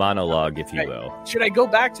Williamson. A monologue, if you will. Should I go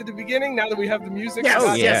back to the beginning now that we have the music? Yes,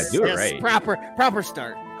 Oh, yeah, yes, do it yes. right. Proper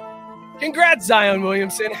start. Congrats, Zion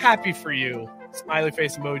Williamson. Happy for you. Smiley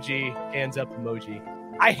face emoji, hands up emoji.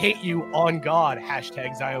 I hate you on God.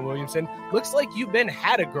 Hashtag Zion Williamson. Looks like you've been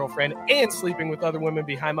had a girlfriend and sleeping with other women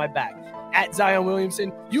behind my back. At Zion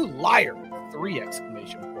Williamson, you liar. 3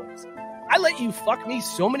 exclamation points. I let you fuck me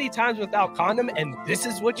so many times without condom, and this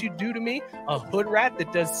is what you do to me? A hood rat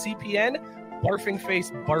that does CPN? Barfing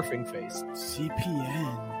face, barfing face.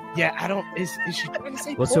 CPN. Yeah, I don't. Is she trying to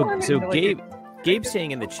say Well, so porn? Gabe's saying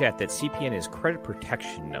in the chat that CPN is credit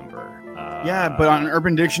protection number. Yeah, but on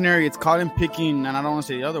Urban Dictionary, it's cotton picking, and I don't want to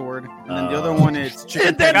say the other word. And then the other one is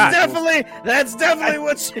chicken. That's definitely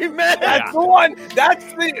what she meant. That's the one.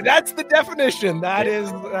 That's the definition. That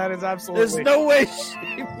is absolutely. There's no way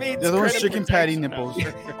she means The other one's credit chicken patty protection nipples.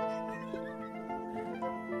 number.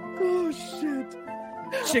 Oh shit!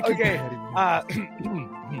 Chicken Okay. patty.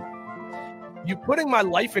 You putting my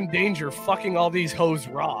life in danger, fucking all these hoes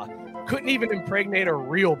raw. Couldn't even impregnate a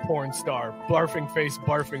real porn star. Barfing face,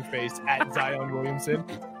 at Zion Williamson.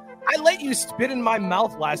 I let you spit in my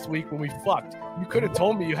mouth last week when we fucked. You could have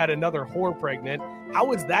told me you had another whore pregnant. How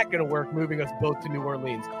was that going to work moving us both to New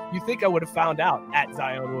Orleans? You think I would have found out? At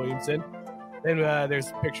Zion Williamson. Then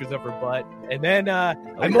there's pictures of her butt. And then I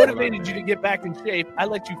motivated you to get back in shape. I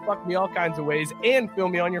let you fuck me all kinds of ways and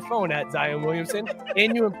film me on your phone at Zion Williamson.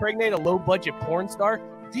 And you impregnate a low-budget porn star.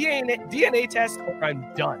 DNA test or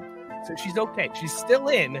I'm done. So she's okay. She's still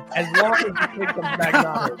in as long as the kid comes back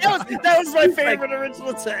out. That was my favorite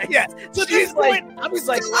original text. Yeah. So She's like, I was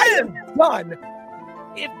like, still I in. am done.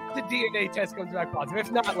 If the DNA test comes back positive.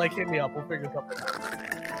 If not, like, hit me up. We'll figure something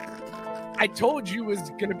out. I told you was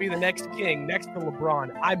going to be the next king next to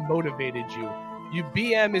LeBron. I motivated you. You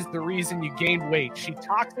BM is the reason you gained weight. She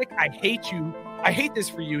toxic. I hate you. I hate this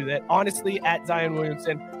for you that honestly at Zion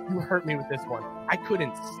Williamson, you hurt me with this one. I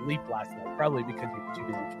couldn't sleep last night, probably because you were too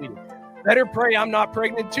busy tweeting. Better pray I'm not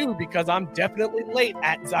pregnant too, because I'm definitely late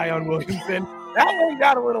at Zion Williamson. That one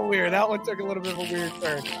got a little weird. That one took a little bit of a weird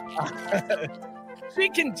turn. She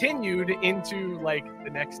continued into like the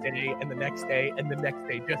next day and the next day and the next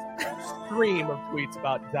day, just a stream of tweets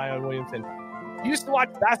about Zion Williamson. Used to watch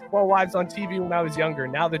Basketball Wives on TV when I was younger.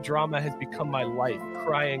 Now the drama has become my life.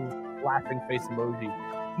 Crying, laughing face emoji.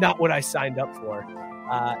 Not what I signed up for.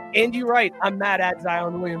 And you're right. I'm mad at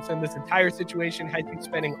Zion Williamson. This entire situation has been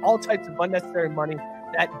spending all types of unnecessary money.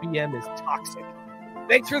 That BM is toxic.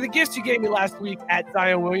 Thanks for the gifts you gave me last week at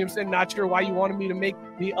Zion Williamson. Not sure why you wanted me to make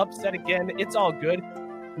me upset again. It's all good.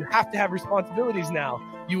 You have to have responsibilities now.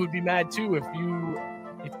 You would be mad too if you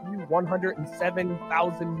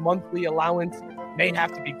 107,000 monthly allowance may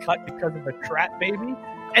have to be cut because of a trap baby.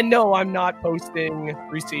 And no, I'm not posting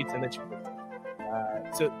receipts in the chat.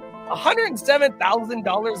 So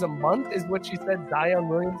 $107,000 a month is what she said Zion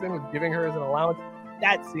Williamson was giving her as an allowance.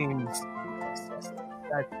 That seems excessive.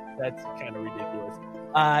 That's kind of ridiculous.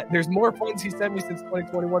 There's more funds he sent me since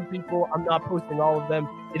 2021, people. I'm not posting all of them.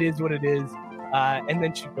 It is what it is. And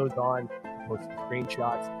then she goes on, posts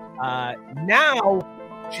screenshots. Now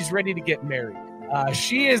she's ready to get married.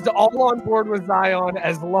 She is all on board with Zion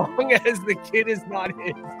as long as the kid is not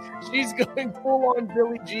his. She's going full on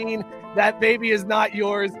Billie Jean. That baby is not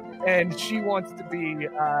yours. And she wants to be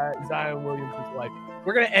Zion Williams' wife.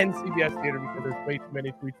 We're going to end CBS Theater because there's way too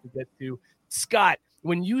many tweets to get to. Scott,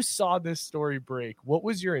 when you saw this story break, what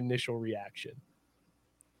was your initial reaction?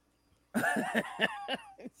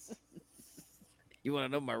 You want to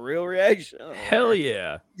know my real reaction? Hell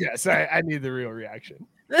yeah. Yes, I need the real reaction.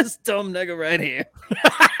 This dumb nigga right here.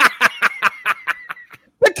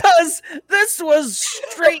 Because this was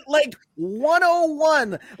straight like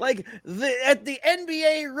 101. Like at the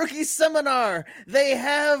NBA rookie seminar, they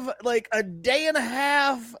have like a day and a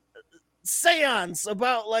half seance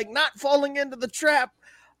about like not falling into the trap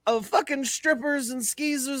of fucking strippers and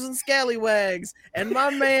skeezers and scallywags. And my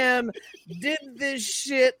man did this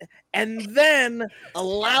shit and then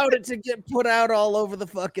allowed it to get put out all over the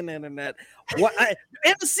fucking internet. In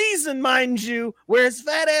a season, mind you, where his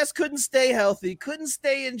fat ass couldn't stay healthy, couldn't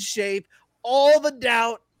stay in shape, all the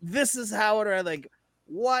doubt, this is how it, like,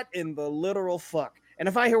 what in the literal fuck? And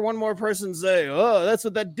if I hear one more person say, oh, that's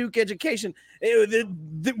what that Duke education,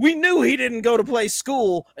 we knew he didn't go to play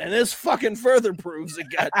school, and this fucking further proves it,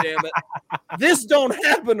 goddammit. This don't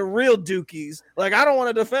happen to real Dukies. Like, I don't want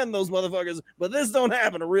to defend those motherfuckers, but this don't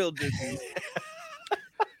happen to real Dukies.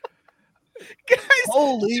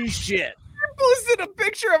 Holy shit. Posted a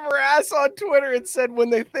picture of her ass on Twitter and said, when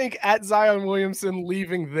they think at Zion Williamson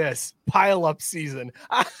leaving this pile up season.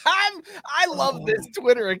 I love this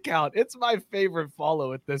Twitter account. It's my favorite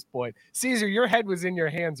follow at this point. Caesar, your head was in your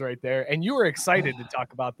hands right there, and you were excited to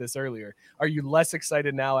talk about this earlier. Are you less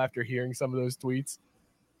excited now after hearing some of those tweets?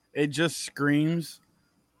 It just screams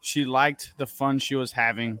she liked the fun she was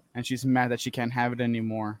having, and she's mad that she can't have it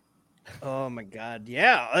anymore. Oh my God!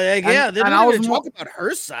 Yeah, yeah. They don't even talk about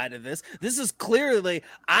her side of this. This is clearly.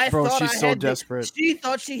 She's so desperate. She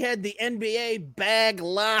thought she had the NBA bag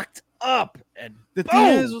locked up, and the thing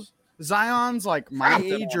is, Zion's like my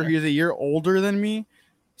age, or he's a year older than me.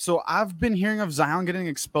 So I've been hearing of Zion getting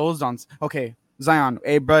exposed on. Okay, Zion,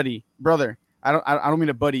 hey brother. I don't mean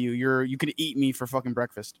to buddy you. You could eat me for fucking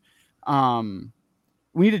breakfast.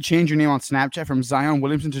 We need to change your name on Snapchat from Zion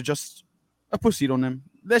Williamson to just a pussyito name.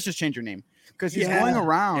 Let's just change your name because he's going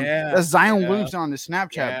around as Zion Williamson on the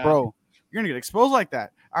Snapchat, bro. You're gonna get exposed like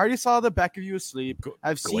that. I already saw the back of you asleep.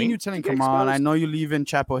 I've seen you telling, "Come on, I know you live in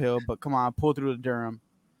Chapel Hill, but come on, pull through to Durham."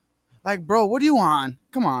 Like, bro, what do you want?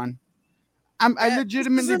 Come on. I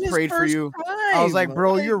legitimately prayed for you. I was like,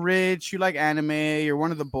 bro, you're rich. You like anime. You're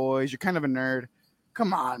one of the boys. You're kind of a nerd.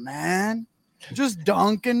 Come on, man. Just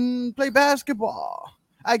dunk and play basketball.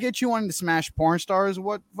 I get you wanting to smash porn stars.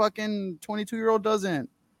 What fucking 22-year-old doesn't?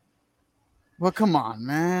 Well, come on,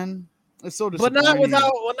 man. It's so disappointing. But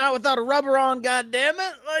not without a rubber on, goddammit.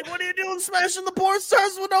 Like, what are you doing smashing the porn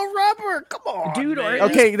stars with no rubber? Come on, dude.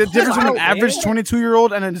 Okay, the difference between an average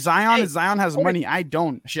 22-year-old and a Zion is Zion has money. I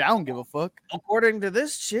don't. Shit, I don't give a fuck. According to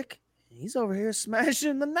this chick, he's over here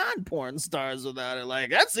smashing the non-porn stars without it.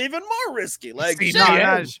 Like, that's even more risky. Like, she's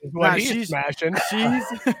smashing.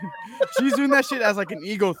 She's doing that shit as like an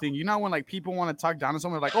ego thing. You know when like people want to talk down to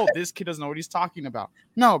someone like, oh, this kid doesn't know what he's talking about.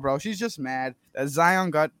 No, bro, she's just mad that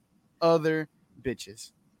Zion got other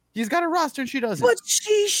bitches. He's got a roster and she doesn't. But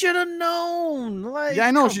she should have known. Like, yeah,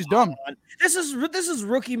 I know she's dumb. This is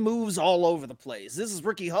rookie moves all over the place. This is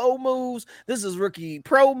rookie hoe moves. This is rookie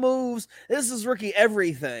pro moves. This is rookie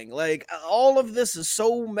everything. Like, all of this is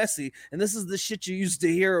so messy. And this is the shit you used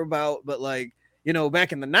to hear about. But like, you know,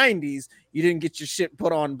 back in the 90s, you didn't get your shit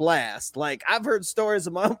put on blast. Like, I've heard stories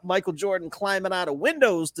of Michael Jordan climbing out of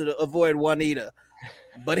windows to avoid Juanita.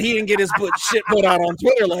 But he didn't get his shit put out on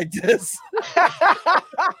Twitter like this.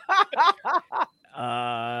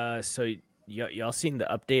 So y'all seen the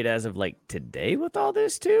update as of like today with all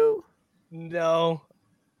this too? No.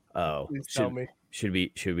 Oh, please tell me. Should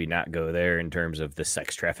we not go there in terms of the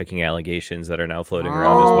sex trafficking allegations that are now floating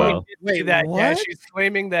around as well? Wait, that what? Yeah,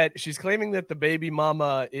 she's claiming that the baby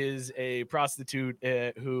mama is a prostitute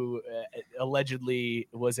who allegedly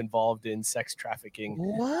was involved in sex trafficking.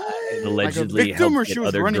 What? Allegedly helped get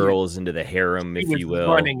other girls into the harem, if you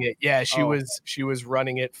will. Running it, yeah. She was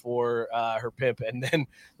running it for her pimp, and then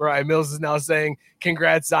Mariah Mills is now saying,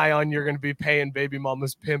 "Congrats, Zion! You're going to be paying baby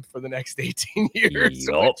mama's pimp for the next 18 years."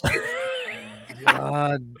 Yep.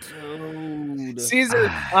 God, dude.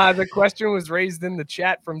 Caesar, the question was raised in the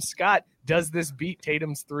chat from Scott. Does this beat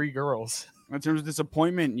Tatum's 3 girls? In terms of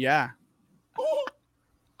disappointment, yeah.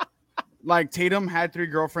 Like, Tatum had 3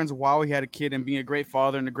 girlfriends while he had a kid and being a great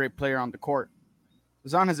father and a great player on the court.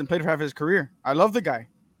 Zion hasn't played for half his career. I love the guy.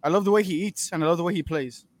 I love the way he eats, and I love the way he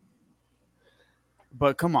plays.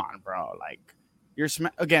 But come on, bro. Like,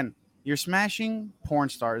 you're smashing porn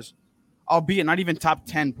stars, albeit not even top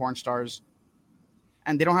 10 porn stars.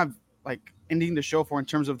 And they don't have like anything to show for in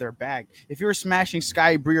terms of their bag. If you were smashing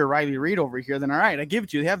Sky Bree or Riley Reid over here, then all right, I give it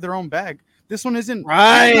to you. They have their own bag. This one isn't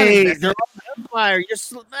right. Their own empire. You're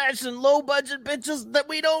smashing low budget bitches that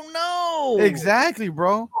we don't know. Exactly,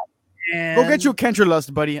 bro. Go get you a Kendra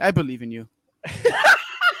Lust, buddy. I believe in you.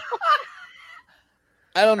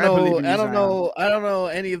 I don't know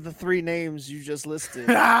any of the 3 names you just listed.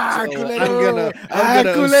 So I'm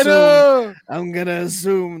gonna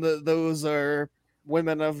assume that those are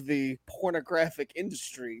women of the pornographic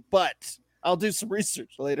industry, but I'll do some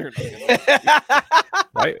research later.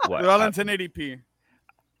 Right? What? They're all in 1080p.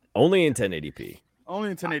 Only in 1080p.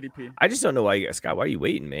 Only in 1080p. I just don't know why, Scott. Why are you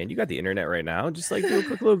waiting, man? You got the internet right now. Just like do a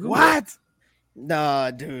quick little Google. What?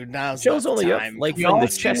 Nah, dude. Now show's only time. Up like y'all from the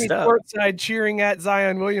chest up. Courtside cheering at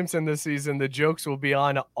Zion Williamson this season. The jokes will be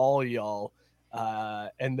on all y'all.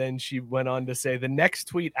 And then she went on to say the next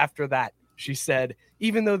tweet after that. She said,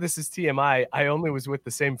 "Even though this is TMI, I only was with the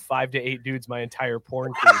same 5 to 8 dudes my entire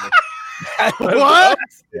porn career." What?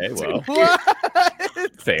 Okay, well,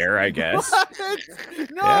 What? fair, I guess.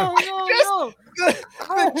 No, no.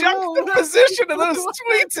 The juxtaposition of those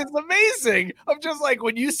tweets is amazing. I'm just like,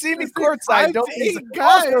 when you see me courtside, don't be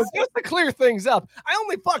guys. also, just to clear things up. I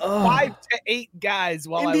only fucked 5 to 8 guys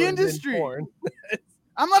while In I the was industry. in porn.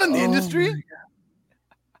 I'm not in the Oh industry.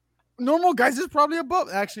 Normal guys is probably above.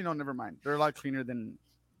 Actually, no, never mind. They're a lot cleaner than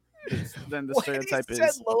the stereotype He said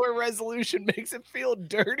is. lower resolution makes it feel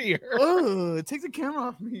dirtier. Oh, take the camera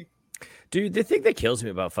off me. Dude, the thing that kills me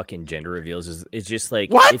about fucking gender reveals is it's just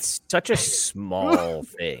like What? it's such a small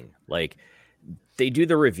thing. Like they do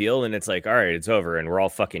the reveal and it's like, all right, it's over, and we're all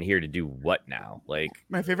fucking here to do what now? Like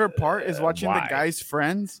My favorite part is watching why? the guys'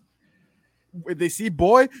 friends. When they see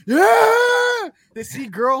boy, yeah. They see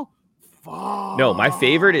girl. Fuck. no, my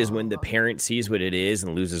favorite is when the parent sees what it is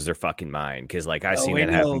and loses their fucking mind. Cause like I've seen we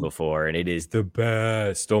that happen know. before, and it is the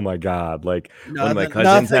best. Oh my god. Like one of my Nothing-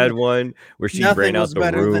 cousins had nothing- one where she Nothing ran out was the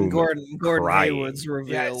better room. than Gordon crying. Hayward's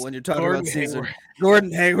reveal Yes, when you're talking Gordon about season. Hayward.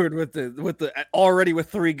 Gordon Hayward with the already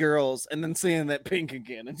with 3 girls, and then seeing that pink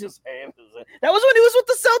again, and just that was when he was with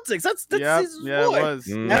the Celtics. That's Yeah, season's yeah, boy. it was.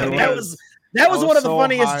 Mm, That, it that was that was I was one of the so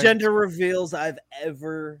funniest hyped. gender reveals I've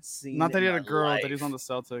ever seen. Not that he in had a my girl, life. that he's on the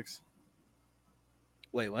Celtics.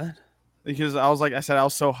 Wait, what? Because I said I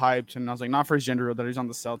was so hyped, and I was like, not for his gender, that he's on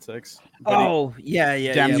the Celtics. But he- Oh, yeah.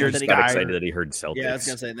 Damn yeah, near but then he Got died. excited that he heard Celtics. Yeah, I was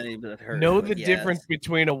gonna say then he hurt. Know but the yes. difference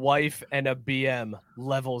between a wife and a BM.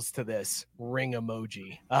 Levels to this. Ring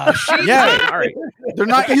emoji. yeah, all right. they're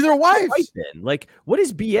not either wife. Right then. Like, what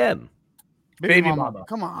is BM? Baby mama.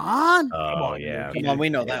 Come on. Oh, Come on, yeah. dude. Come on, we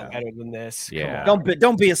know Yeah, that one. better than this. Come Yeah. on.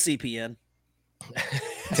 Don't be a CPN.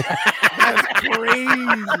 That's crazy. Wait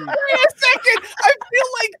a second. I feel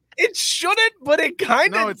like it shouldn't, but it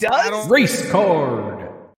kind No, of it's- I does. don't- Race card.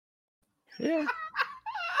 Yeah.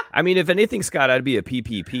 I mean, if anything, Scott, I'd be a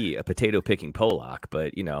PPP, a potato picking Pollock,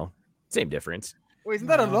 but you know, same difference. Wait, isn't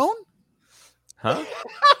that a loan? Huh?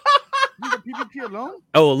 Isn't the PPP a loan?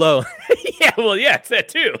 Oh, low. Yeah, well, yeah, it's that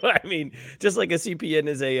too. I mean, just like a CPN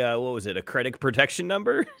is a what was it, a credit protection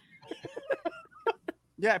number?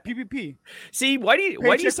 Yeah, PPP. See, why do you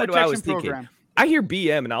Paycheck say what I was Protection thinking? Program. I hear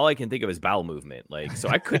BM and all I can think of is bowel movement. Like, so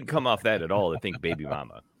I couldn't come off that at all to think baby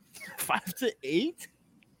mama. 5 to 8?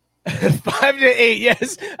 5 to 8,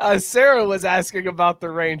 yes. Sarah was asking about the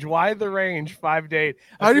range. Why the range 5 to 8?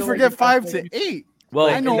 I How do you feel like forget it's 5 something- to 8? Well,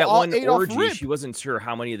 I in know that all one 8 off orgy, rip. she wasn't sure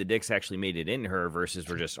how many of the dicks actually made it in her versus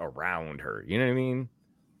were just around her. You know what I mean?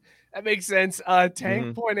 That makes sense.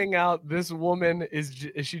 Tank pointing out this woman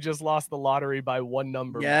she just lost the lottery by 1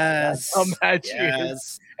 number. Yes. That's how mad she is.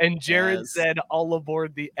 Yes. And Jared Yes. said, all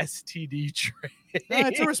aboard the STD train. No,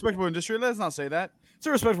 it's a respectable industry. Let's not say that. It's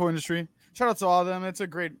a respectable industry. Shout out to all of them. It's a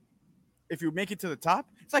great. If you make it to the top,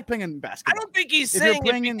 it's like playing in I basketball. don't think he's If you're saying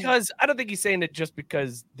playing it in- because I don't think he's saying it just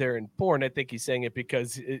because they're in porn. I think he's saying it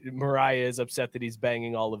because Mariah is upset that he's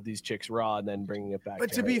banging all of these chicks raw and then bringing it back.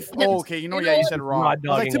 But to to be her. okay, you said raw. Raw I was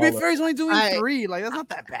like, to dogging be all fair, he's only doing I- 3. Like that's not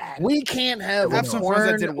that bad. We can't have, Have a some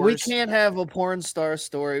friends that porn. did We worse. can't have a porn star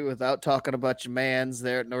story without talking about your man's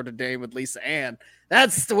there at Notre Dame with Lisa Ann.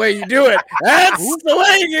 That's the way you do it. That's the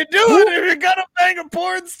way you do it. If you're gonna bang a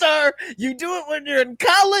porn star, you do it when you're in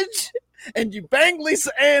college and you bang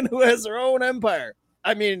Lisa Ann, who has her own empire.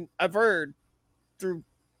 I mean, I've heard through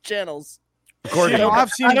channels. According You know, to-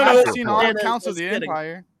 I've seen I don't know I've what seen the all plan is, accounts of just the kidding.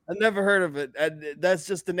 empire. I've never heard of it. That's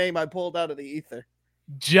just the name I pulled out of the ether.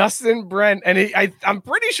 Justin Brent, and I'm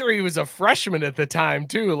pretty sure he was a freshman at the time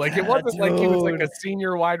too. Like it wasn't like he was like a Dude.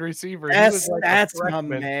 senior wide receiver. He was like a That's my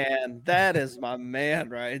freshman. man. That is my man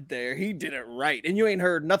right there. He did it right, and you ain't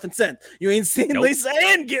heard nothing since. You ain't seen Nope. Lisa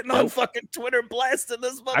Ann getting on Nope. fucking Twitter blasting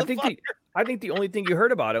this motherfucker. I think the only thing you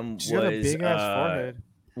heard about him She's got a was big ass forehead.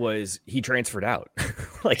 was he transferred out.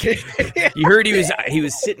 Like you heard he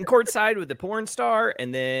was sitting courtside with the porn star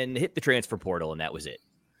and then hit the transfer portal and that was it.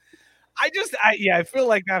 I feel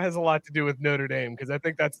like that has a lot to do with Notre Dame because I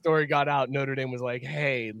think that story got out. Notre Dame was like,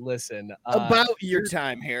 "Hey, listen, About your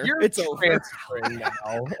time here, you're it's over. transferring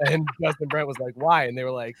now." And Justin Brent was like, "Why?" And they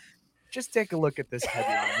were like, "Just take a look at this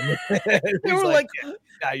headline." They He's were like,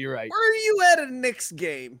 "Yeah, you're right." "Where are you at a Knicks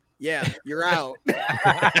game?" Yeah, you're out.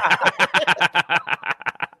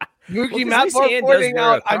 Mookie 'cause Matt Lisa Ann does pointing wear a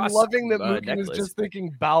out, I'm cross, loving that Mookie was necklace. just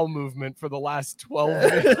thinking bowel movement for the last 12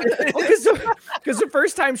 minutes. Because the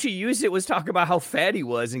first time she used it was talking about how fat he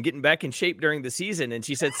was and getting back in shape during the season, and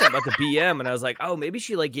she said something about the BM, and I was like, oh, maybe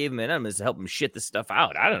she like gave him an enemas to help him shit this stuff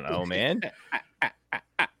out. I don't know, man.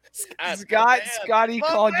 Scotty my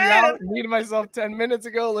called you man. out. Me to myself 10 minutes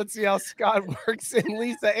ago. Let's see how Scott works in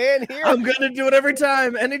Lisa Ann here. I'm gonna do it every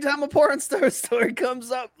time. Anytime a porn star story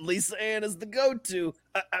comes up, Lisa Ann is the go-to.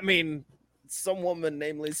 I mean, some woman,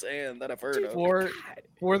 namely saying that I've heard of.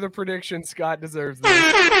 For the prediction, Scott deserves this.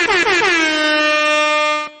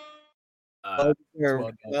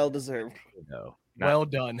 Well deserved. No, Well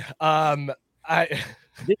done. By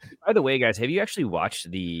the way, guys, have you actually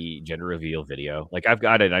watched the gender reveal video? Like, I've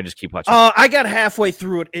got it, and I just keep watching. I got halfway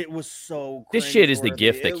through it. It was so. This shit is the cringeworthy.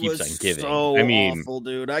 gift that It keeps was on giving. So I mean, awful,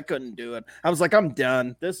 dude. I couldn't do it. I was like, I'm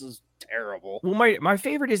done. This is terrible. Well, my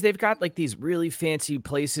favorite is they've got like these really fancy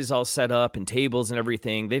places all set up and tables and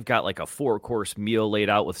everything. They've got like a 4-course meal laid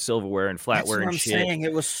out with silverware and flatware and shit. Saying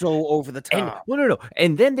it was so over the top. And, no.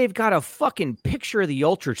 And then they've got a fucking picture of the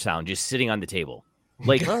ultrasound just sitting on the table.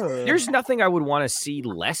 Like, there's nothing I would want to see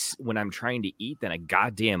less when I'm trying to eat than a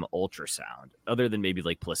goddamn ultrasound, other than maybe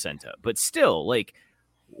like placenta. But still, like,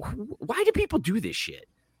 why do people do this shit?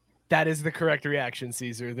 That is the correct reaction,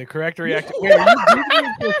 Caesar. The correct reaction. Wait, are you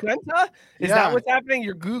Googling placenta? Is that what's happening?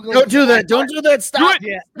 You're Googling. Don't do that. Don't do that. Stop. Do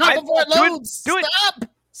it. Yeah. Not before it loads. Do it.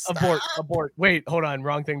 Stop. Abort. Wait, hold on.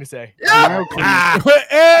 Wrong thing to say. Yeah.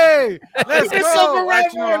 Hey, let's Give yourself go. a rap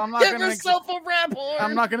Actually, no, horn. I'm not Give gonna yourself a rap horn.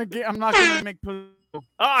 I'm not gonna make.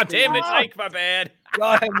 Oh, damn it, Ike, my bad.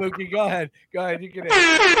 Go ahead, Mookie. Go ahead. You can.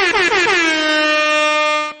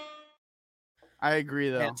 I agree,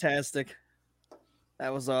 though. Fantastic.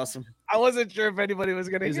 That was awesome. I wasn't sure if anybody was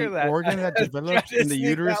going to hear an that. organ that develops in the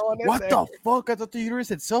uterus. What the fuck? I thought the uterus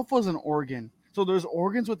itself was an organ. So there's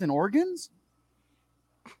organs within organs?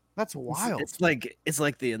 That's wild. It's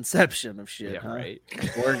like the inception of shit. Yeah, huh? right.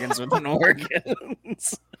 Organs within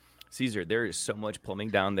organs. Caesar, there is so much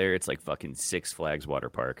plumbing down there. It's like fucking Six Flags water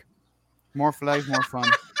park. More flags, more fun.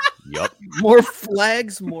 Yup. More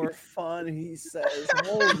flags, more fun, he says.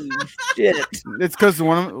 Holy shit. It's because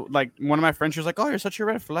one of my friends was like, "Oh, you're such a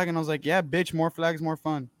red flag," and I was like, "Yeah, bitch, more flags, more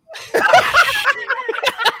fun."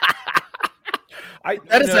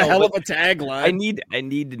 That is a hell of a tagline. I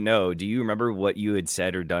need to know. Do you remember what you had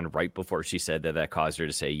said or done right before she said that caused her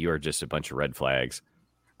to say you are just a bunch of red flags?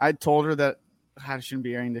 I told her that I shouldn't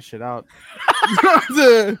be airing this shit out.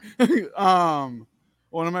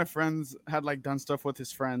 One of my friends had done stuff with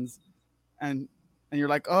his friends, and you're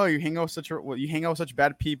like, "Oh, you hang out with such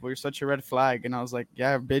bad people. You're such a red flag." And I was like,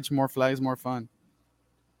 "Yeah, bitch, more flags, more fun."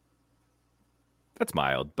 That's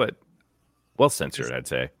mild, but well censored, I'd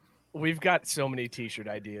say. We've got so many t-shirt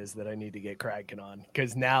ideas that I need to get cracking on,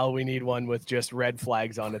 because now we need one with just red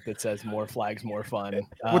flags on it that says "more flags, more fun."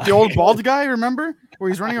 With the old bald guy, remember, where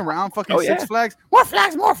he's running around fucking Six Flags. More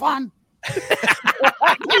flags, more fun.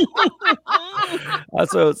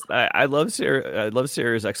 Also, I love Sarah. I love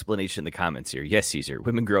Sarah's explanation in the comments here. Yes, Caesar,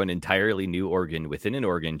 women grow an entirely new organ within an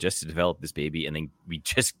organ just to develop this baby, and then we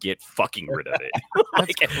just get fucking rid of it.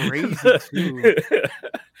 That's crazy too.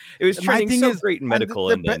 It was trending so great in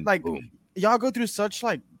medical, and then boom. Y'all go through such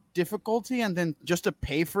difficulty, and then just to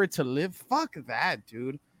pay for it to live. Fuck that,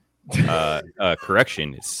 dude.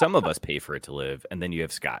 Correction: some of us pay for it to live, and then you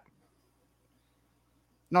have Scott.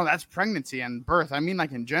 No, that's pregnancy and birth. I mean,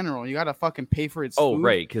 in general, you gotta fucking pay for its food.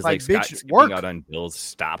 Right, because Scott skipping out on bills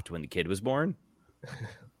stopped when the kid was born.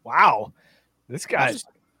 Wow, this guy's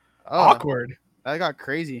awkward. That got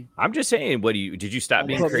crazy. I'm just saying. Did you stop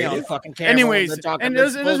being creative? Anyways, and it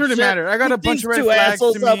doesn't really matter. I got a bunch of red flags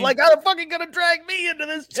to me. How the fuck are you gonna drag me into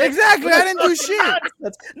this? Exactly. I didn't do shit.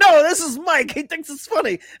 No, this is Mike. He thinks it's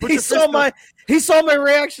funny. He saw my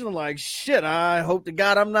reaction. Shit. I hope to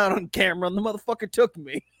God I'm not on camera. And the motherfucker took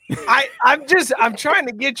me. I'm trying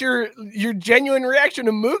to get your genuine reaction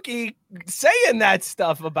to Mookie saying that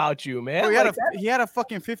stuff about you, man. He had a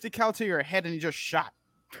fucking 50 cal to your head and he just shot.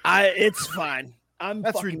 It's fine.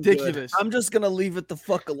 That's ridiculous. Good. I'm just gonna leave it the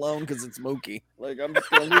fuck alone because it's Mookie. I'm just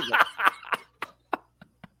gonna leave it.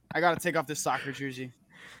 I gotta take off this soccer jersey.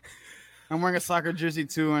 I'm wearing a soccer jersey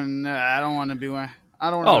too, and I don't want to be wearing. I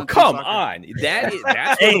don't. Oh, come on! That's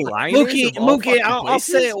the line. Mookie. I'll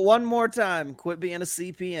say it one more time. Quit being a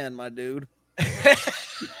CPN, my dude.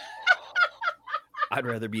 I'd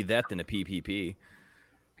rather be that than a PPP.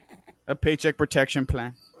 A paycheck protection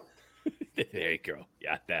plan. There you go.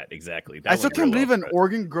 Yeah, that exactly. I still can't believe an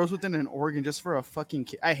organ grows within an organ just for a fucking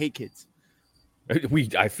kid. I hate kids.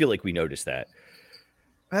 I feel like we noticed that.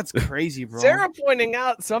 That's crazy, bro. Sarah pointing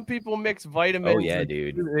out some people mix vitamins. Oh yeah,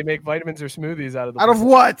 dude. They make vitamins or smoothies out of the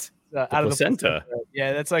what? Out of placenta.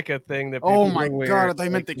 Yeah, that's a thing that. Oh my god! I thought you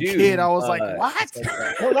meant the kid. I was like, what?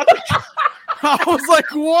 I was like,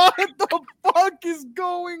 what the fuck is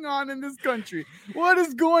going on in this country? What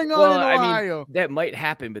is going on in Ohio? I mean, that might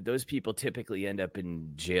happen, but those people typically end up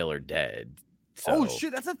in jail or dead. So. Oh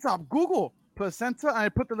shit! That's at top. Google placenta, and I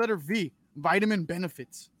put the letter V. Vitamin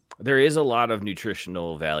benefits. There is a lot of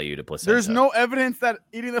nutritional value to placenta. There's no evidence that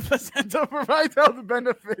eating the placenta provides health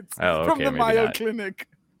benefits from the Mayo Clinic.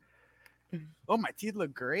 Oh, my teeth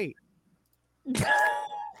look great.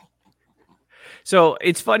 So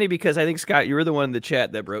it's funny because I think, Scott, you were the one in the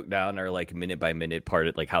chat that broke down our like minute by minute part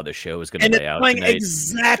of like how the show is going to lay out tonight.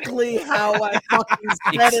 Exactly how I fucking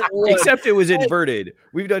said it was. Except it was inverted.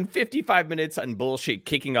 We've done 55 minutes on bullshit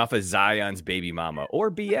kicking off of Zion's baby mama, or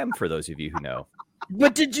BM for those of you who know.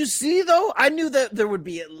 But did you see, though? I knew that there would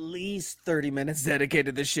be at least 30 minutes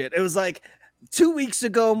dedicated to shit. It was like 2 weeks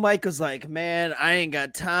ago, Mike was like, man, I ain't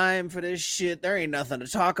got time for this shit. There ain't nothing to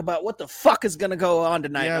talk about. What the fuck is going to go on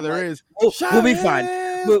tonight? Yeah, there is. We'll be fine.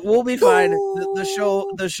 We'll be fine.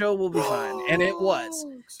 The show will be fine. And it was.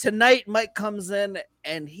 Tonight, Mike comes in,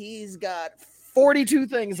 and he's got 42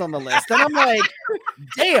 things on the list. And I'm like,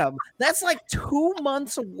 damn, that's like 2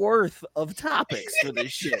 months worth of topics for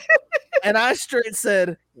this shit. And I straight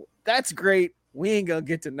said, that's great. We ain't gonna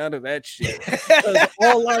get to none of that shit.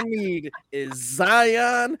 All I need is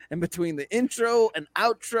Zion, and between the intro and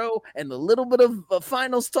outro and the little bit of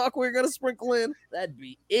finals talk we're gonna sprinkle in, that'd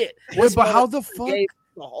be it. Wait, but how the fuck?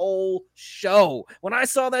 The whole show. When I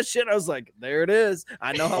saw that shit, I was like, there it is.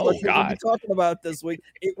 I know how much we're gonna be talking about this week.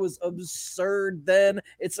 It was absurd then.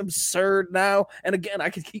 It's absurd now. And again, I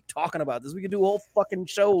could keep talking about this. We could do a whole fucking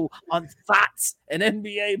show on thoughts and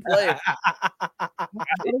NBA play.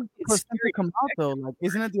 It's come out though. Like,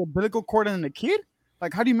 isn't it the umbilical cord and the kid?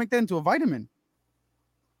 Like, how do you make that into a vitamin?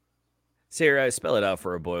 Sarah, spell it out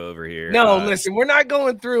for a boy over here. No, listen, we're not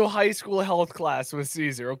going through high school health class with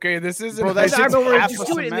Caesar, okay? This isn't. Bro, that's just do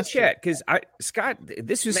it in the chat because Scott.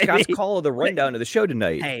 This was Scott's call of the rundown of the show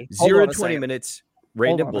tonight. Hey, 0 to 20 minutes,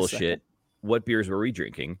 random bullshit. What beers were we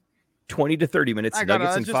drinking? 20 to 30 minutes,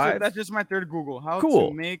 nuggets and 5. That's just my third Google. How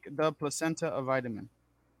to make the placenta a vitamin.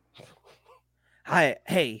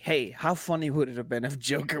 Hey, how funny would it have been if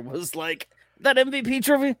Joker was like, that MVP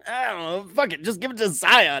trophy? I don't know. Fuck it. Just give it to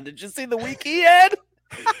Zion. Did you see the week he had?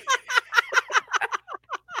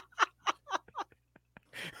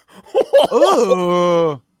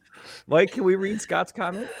 Oh, Mike, can we read Scott's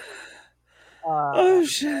comment? Oh,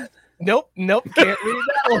 shit. Nope. Can't read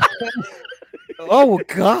that one. Oh,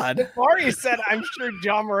 God. Ari said, I'm sure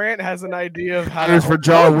John Morant has an idea of how to... for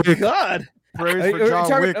John Wick. God. Praise for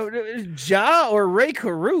John Wick. Ja or Ray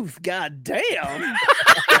Caruth? God damn.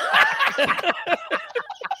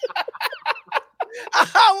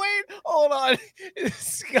 Wait, hold on.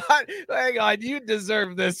 Scott, hang on. You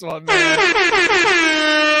deserve this one, man.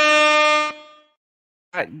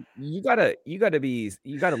 You gotta listen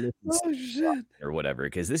or whatever,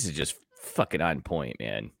 because this is just fucking on point,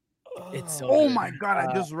 man. It's so oh good. my God,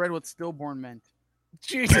 I just read what stillborn meant.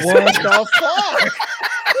 Jesus. What the fuck?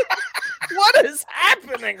 What is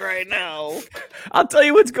happening right now? I'll tell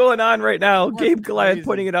you what's going on right now. Gabe Goliath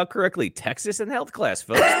pointing it out correctly. Texas and health class,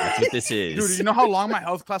 folks. That's what this is. Dude, you know how long my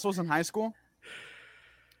health class was in high school?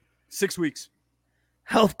 6 weeks.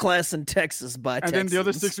 Health class in Texas by Texans. And then the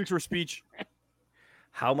other 6 weeks were speech.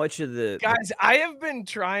 How much of the guys? I have been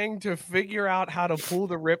trying to figure out how to pull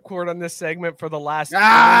the ripcord on this segment for the last 4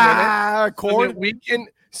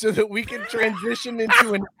 minutes, so that we can transition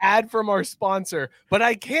into an ad from our sponsor. But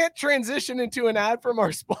I can't transition into an ad from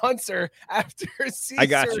our sponsor after Caesar I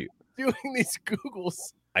got you doing these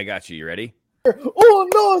Googles. I got you. You ready? 1,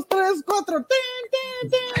 2, 3, 4.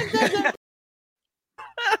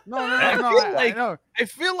 No. I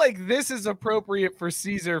feel like this is appropriate for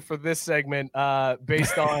Caesar for this segment,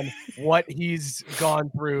 based on what he's gone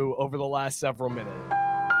through over the last several minutes.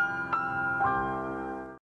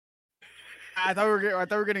 I thought we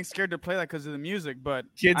were getting scared to play that because of the music, but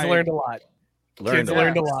kids learned a lot. Learned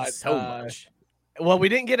a lot. So much. Well, we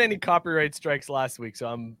didn't get any copyright strikes last week, so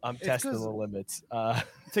I'm testing the limits. To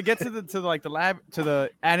get to the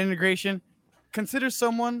ad integration, consider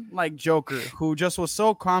someone like Joker, who just was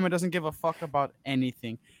so calm and doesn't give a fuck about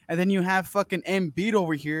anything. And then you have fucking Embiid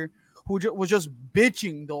over here, who was just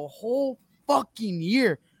bitching the whole fucking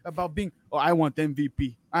year about being, I want the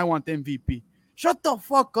MVP. I want the MVP. Shut the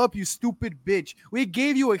fuck up, you stupid bitch. We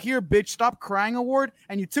gave you a Here Bitch Stop Crying award,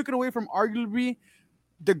 and you took it away from arguably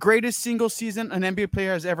the greatest single season an NBA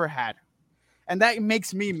player has ever had. And that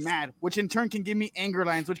makes me mad, which in turn can give me anger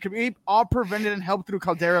lines, which can be all prevented and helped through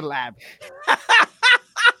Caldera Lab.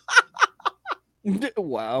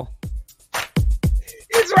 Wow.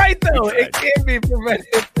 He's right, though. It can be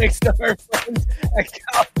prevented thanks to our friends at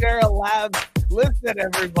Caldera Lab. Listen,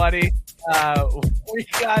 everybody. We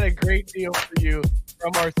got a great deal for you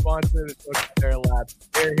from our sponsor, the Caldera Lab.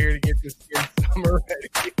 They're here to get your skin summer ready.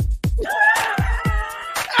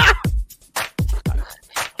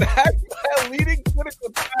 Backed by a leading clinical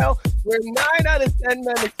trial 9 out of 10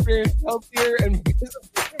 men experience healthier and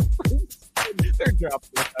visibly improved skin. They're dropping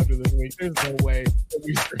this after this week. There's no way that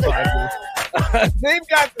we survive this. They've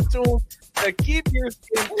got the tools to keep your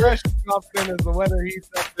skin fresh and confident as the weather heats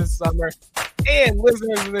up this summer. And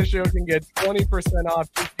listeners of this show can get 20% off.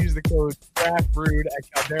 Just use the code CRAFTBREWED at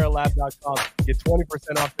CalderaLab.com. Get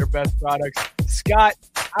 20% off their best products. Scott,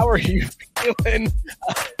 how are you feeling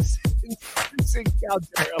since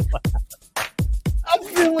Caldera Lab? I'm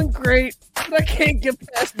feeling great, but I can't get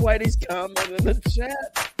past Whitey's comment in the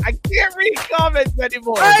chat. I can't read comments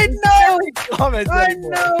anymore. I know. I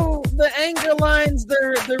know. The anger lines,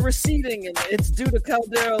 they're receding, and it's due to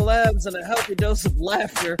Caldera Labs and a healthy dose of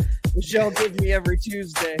laughter, which y'all give me every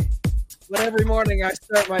Tuesday. But every morning I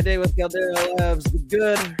start my day with Caldera Labs. The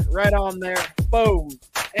good, right on there. Boom.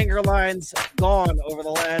 Anger lines gone over the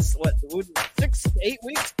last, 6 to 8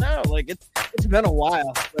 weeks now? Like, it's been a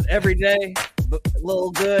while. But every day, a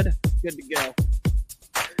little good to go.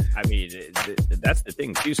 I mean, that's the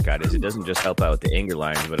thing too, Scott, is it doesn't just help out with the anger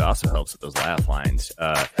lines, but it also helps with those laugh lines.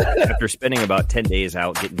 After spending about 10 days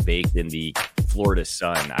out getting baked in the Florida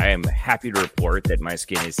sun, I am happy to report that my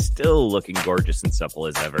skin is still looking gorgeous and supple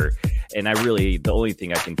as ever. And the only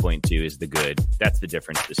thing I can point to is the good. That's the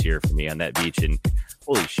difference this year for me on that beach. And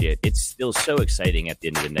holy shit, it's still so exciting at the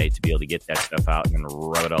end of the night to be able to get that stuff out and then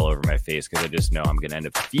rub it all over my face, because I just know I'm going to end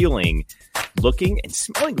up looking and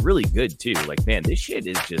smelling really good too. Like, man, this shit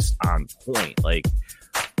is just on point. Like,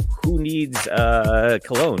 who needs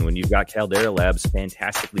cologne when you've got Caldera Labs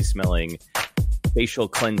fantastically smelling facial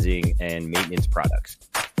cleansing and maintenance products?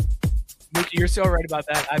 Mookie, you're so right about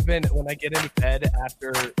that. When I get into bed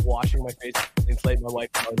after washing my face clean slate, my wife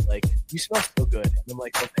was like, "You smell so good." And I'm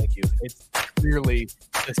like, "Oh, thank you." It's clearly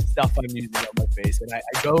the stuff I'm using on my face. And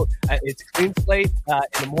it's clean slate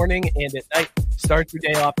in the morning and at night. Starts your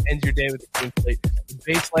day off, ends your day with a clean slate. The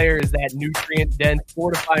base layer is that nutrient-dense,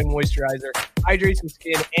 fortifying moisturizer, hydrates the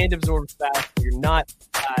skin and absorbs fast. So you're not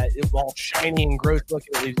all shiny and gross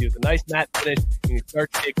looking. It leaves you with a nice matte finish. You can start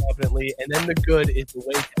your day confidently. And then the good is the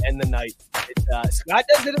way to end the night. Scott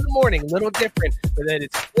does it in the morning, a little different, but then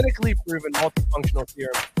it's clinically proven multifunctional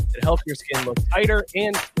serum that helps your skin look tighter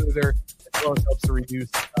and smoother, as well as helps to reduce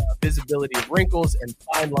visibility of wrinkles and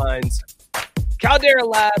fine lines. Caldera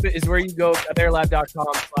Lab is where you go.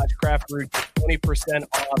 CalderaLab.com/craftbrewed. 20%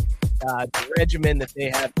 off the regimen that they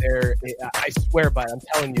have there. I swear by it. I'm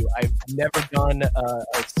telling you, I've never done a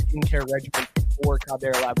skincare regimen before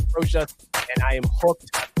Caldera Lab approached us, and I am hooked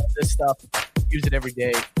on this stuff. Use it every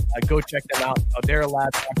day. Go check them out.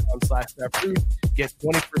 CalderaLab.com/craftbrewed. Get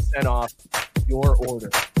 20% off your order.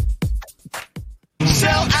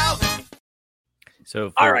 Sell out.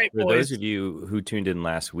 So All right, for boys. those of you who tuned in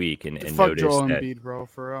last week and Fuck noticed Joel that Embiid, bro,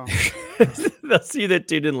 for real. they'll see that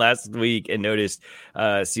tuned in last week and noticed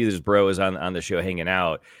Caesar's bro was on the show hanging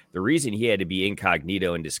out. The reason he had to be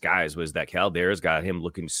incognito in disguise was that Caldera's got him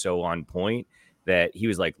looking so on point that he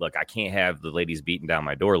was like, look, I can't have the ladies beating down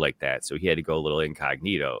my door like that. So he had to go a little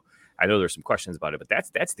incognito. I know there's some questions about it, but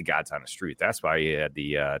that's the God's honest truth. That's why he had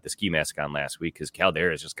the ski mask on last week, because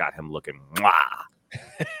Caldera's just got him looking mwah.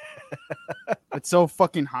 It's so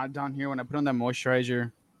fucking hot down here. When I put on that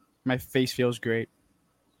moisturizer, my face feels great.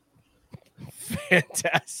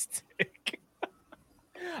 Fantastic.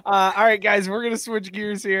 All right, guys, we're going to switch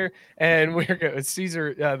gears here, and we're going to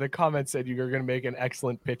Caesar. The comment said you were going to make an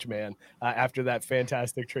excellent pitch man after that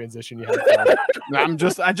fantastic transition you had.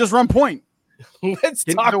 I just run point. Let's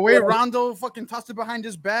talk the way Rondo fucking tossed it behind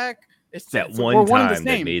his back. It's that one time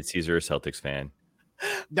that made Caesar a Celtics fan.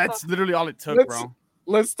 That's literally all it took, bro.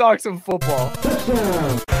 Let's talk some football.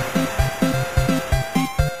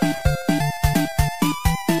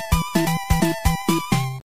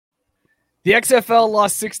 The XFL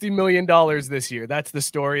lost $60 million this year. That's the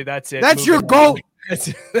story. That's it. That's your goat.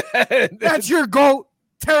 That's your goat.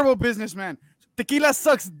 Terrible businessman. Tequila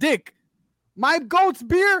sucks dick. My goat's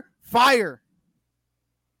beer, fire.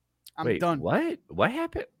 I'm done. What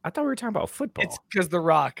happened? I thought we were talking about football. It's because The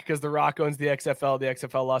Rock owns the XFL. The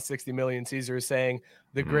XFL lost $60 million. Caesar is saying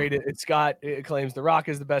the greatest. Scott claims The Rock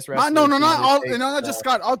is the best wrestler. Not just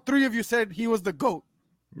Scott. All three of you said he was the GOAT.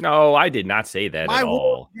 No, I did not say that at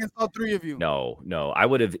all. Against all three of you. No. I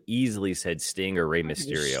would have easily said Sting or Rey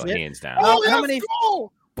Mysterio, hands down. How many?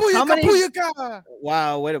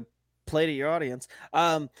 Wow, way to play to your audience.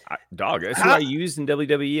 Dog, that's who I used in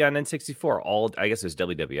WWE on N64. I guess it was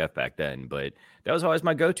WWF back then, but that was always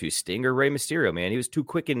my go-to. Sting or Rey Mysterio, man. He was too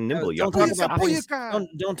quick and nimble. Don't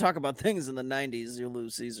talk about things in the 90s. You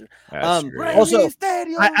lose Caesar. Also,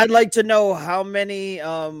 I'd like to know how many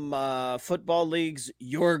football leagues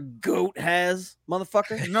your GOAT has,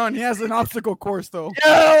 motherfucker. None. He has an obstacle course, though.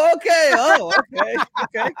 Oh, okay.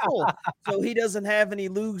 Okay, cool. So he doesn't have any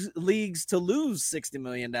leagues to lose $60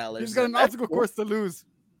 million. He's got an obstacle course to lose.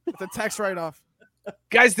 It's a tax write-off.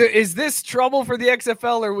 Guys, is this trouble for the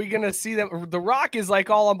XFL? Or are we going to see them? The Rock is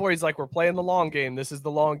like all on board. He's like, we're playing the long game. This is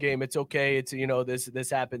the long game. It's okay. It's, this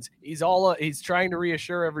happens. He's trying to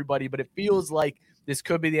reassure everybody, but it feels like this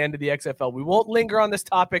could be the end of the XFL. We won't linger on this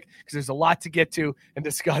topic because there's a lot to get to. And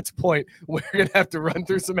to Scott's point, we're going to have to run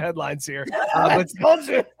through some headlines here.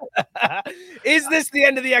 Is this the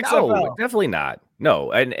end of the XFL? No, definitely not.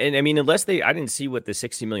 No, and I mean, I didn't see what the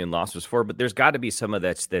 60 million loss was for, but there's got to be some of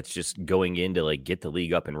that's just going in to like get the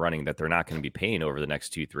league up and running that they're not going to be paying over the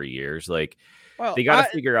next 2-3 years. Like, they got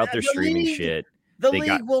to figure out their streaming shit. The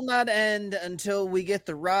league will not end until we get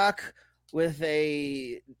The Rock with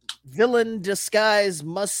a villain disguise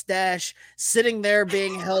mustache sitting there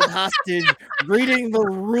being held hostage, reading the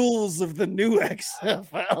rules of the new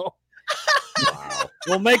XFL. Wow.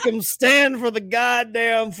 We'll make him stand for the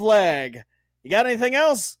goddamn flag. You got anything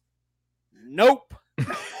else? Nope.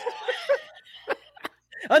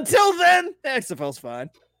 Until then, the XFL's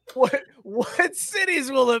fine. What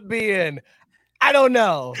cities will it be in? I don't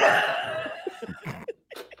know.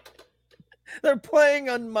 They're playing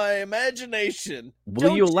on my imagination.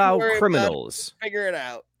 Will you allow criminals? Figure it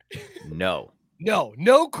out. No.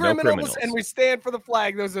 No criminals, and we stand for the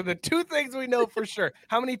flag. Those are the two things we know for sure.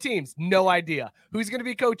 How many teams? No idea. Who's going to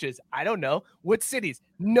be coaches? I don't know. What cities?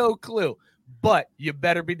 No clue. But you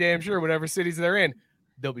better be damn sure whatever cities they're in,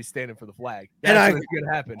 they'll be standing for the flag. That's what's going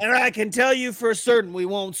to happen. And I can tell you for certain we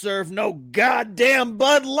won't serve no goddamn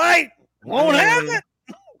Bud Light. Won't have it.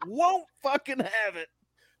 Won't fucking have it.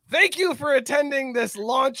 Thank you for attending this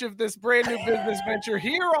launch of this brand new business venture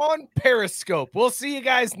here on Periscope. We'll see you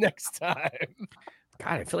guys next time.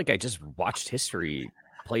 God, I feel like I just watched history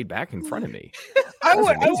played back in front of me. I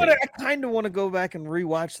kind of want to go back and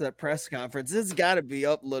rewatch that press conference. It's got to be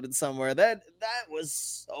uploaded somewhere. That was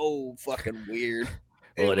so fucking weird.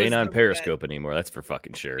 Well, it ain't on Periscope anymore. That's for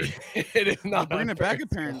fucking sure. It is not. Bringing it back,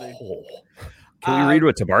 apparently. Oh. Can we read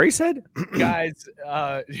what Tabari said? Guys,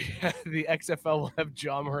 the XFL will have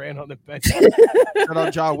John Moran on the bench. Shout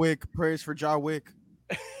out Ja Wick. Praise for Ja Wick.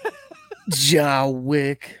 Ja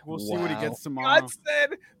Wick. We'll see what he gets tomorrow. God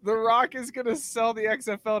said The Rock is going to sell the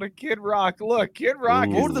XFL to Kid Rock. Look, Kid Rock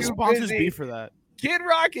What would the sponsors be for that? Kid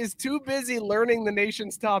Rock is too busy learning the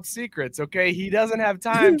nation's top secrets, okay? He doesn't have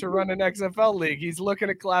time to run an XFL league. He's looking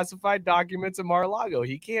at classified documents in Mar-a-Lago.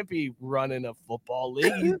 He can't be running a football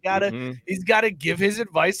league. He's got to give his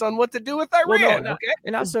advice on what to do with Iran, okay?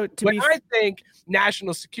 And also, I think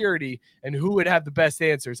national security and who would have the best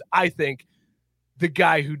answers, I think the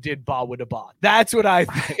guy who did Ba with a Ba. That's what I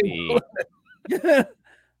think.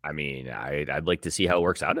 I mean, I'd like to see how it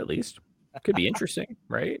works out at least. Could be interesting,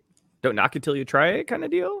 right? Don't knock it till you try it kind of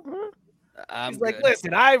deal. Huh? He's like,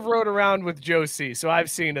 listen, I've rode around with Joe C, so I've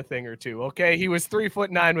seen a thing or two, okay? He was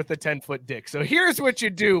 3'9" with a 10-foot dick. So here's what you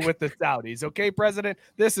do with the Saudis, okay, President?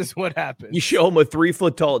 This is what happens. You show him a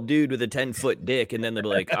 3-foot tall dude with a 10-foot dick, and then they'll be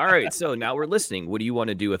like, all right, so now we're listening. What do you want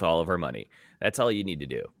to do with all of our money? That's all you need to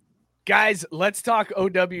do. Guys, let's talk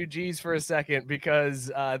OWGs for a second because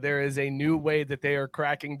there is a new way that they are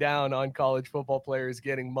cracking down on college football players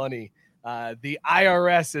getting money. The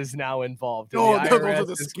IRS is now involved. Oh, those are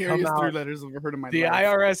the scariest 3 letters I've ever heard in my life. The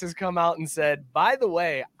IRS has come out and said, by the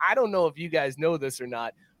way, I don't know if you guys know this or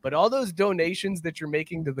not, but all those donations that you're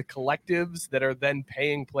making to the collectives that are then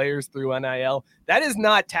paying players through NIL, that is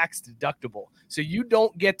not tax deductible. So you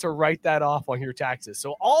don't get to write that off on your taxes.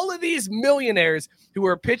 So all of these millionaires who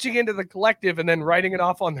are pitching into the collective and then writing it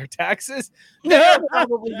off on their taxes, they're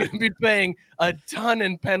probably going to be paying a ton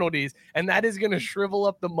in penalties, and that is going to shrivel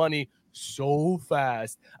up the money so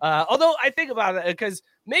fast. Although I think about it because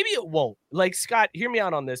maybe it won't. Like, Scott, hear me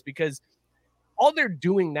out on this, because all they're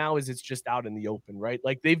doing now is it's just out in the open, right?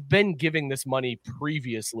 Like, they've been giving this money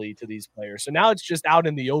previously to these players. So now it's just out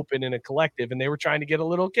in the open in a collective, and they were trying to get a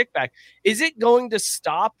little kickback. Is it going to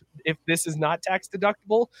stop if this is not tax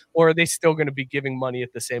deductible, or are they still going to be giving money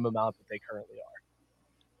at the same amount that they currently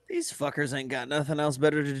are? These fuckers ain't got nothing else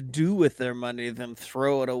better to do with their money than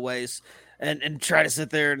throw it away and try to sit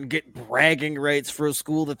there and get bragging rights for a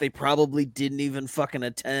school that they probably didn't even fucking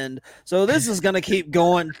attend. So this is going to keep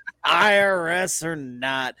going, IRS or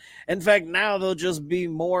not. In fact, now they'll just be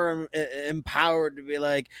more empowered to be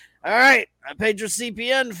like, all right, I paid your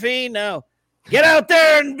CPN fee. Now get out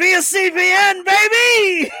there and be a CPN,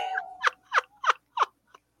 baby.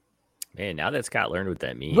 Man, now that Scott learned what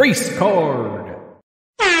that means. Race card.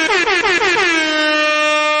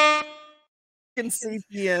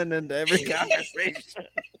 CPN into every conversation.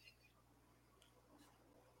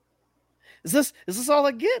 Is this all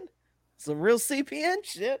I get? Some real CPN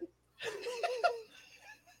shit.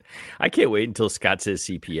 I can't wait until Scott says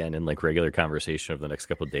CPN in like regular conversation over the next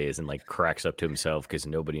couple of days and like cracks up to himself because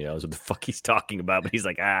nobody knows what the fuck he's talking about. But he's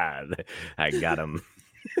like, I got him.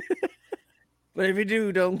 But if you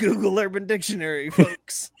do, don't Google Urban Dictionary,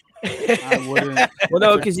 folks. I wouldn't. Well,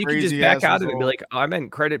 no, because you can just back out of it and be like, oh, I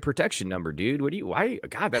meant credit protection number, dude. Why?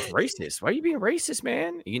 God, that's racist. Why are you being racist,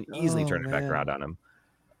 man? You can easily turn it back around on him.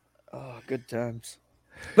 Oh, good times.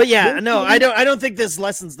 But yeah, no, I don't think this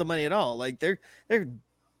lessens the money at all. Like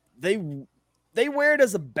they wear it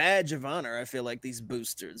as a badge of honor. I feel like these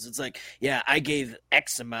boosters. It's like, yeah, I gave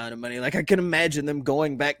X amount of money. Like I can imagine them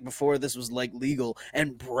going back before this was like legal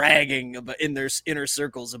and bragging about in their inner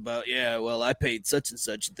circles about, yeah, well, I paid such and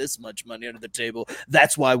such this much money under the table.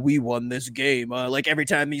 That's why we won this game. Like every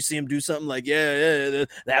time you see them do something like, yeah,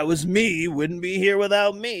 that was me. Wouldn't be here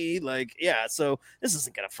without me. Like, yeah. So this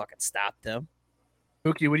isn't gonna fucking stop them.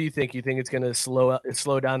 Mookie, what do you think? You think it's gonna slow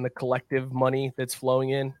down the collective money that's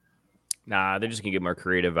flowing in? Nah, they're just gonna get more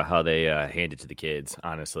creative about how they hand it to the kids.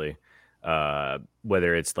 Honestly,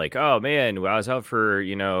 whether it's like, oh man, I was out for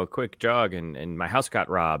a quick jog and my house got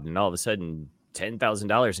robbed, and all of a sudden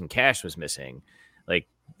 $10,000 in cash was missing. Like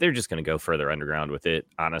they're just gonna go further underground with it.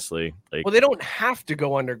 Honestly, like, well, they don't have to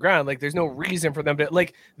go underground. Like there's no reason for them to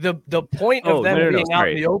like the point of them being out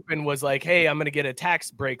in the open was like, hey, I'm gonna get a tax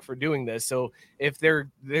break for doing this. So if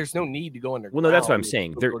there's no need to go underground. Well, no, that's what I'm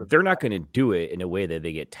saying. They're not going to do it in a way that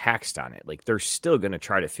they get taxed on it. Like they're still going to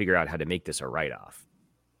try to figure out how to make this a write-off.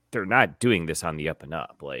 They're not doing this on the up and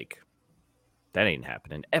up. Like that ain't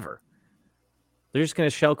happening ever. They're just going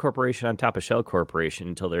to shell corporation on top of shell corporation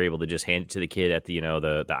until they're able to just hand it to the kid at the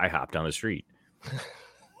the IHOP down the street.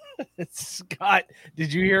 Scott,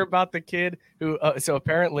 did you hear about the kid who? So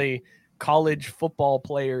apparently, college football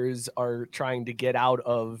players are trying to get out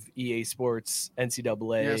of EA Sports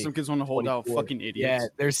NCAA. Yeah, some kids want to hold out. Fucking idiots. Yeah,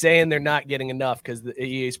 they're saying they're not getting enough because the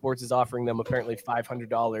EA Sports is offering them apparently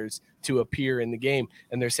 $500 to appear in the game,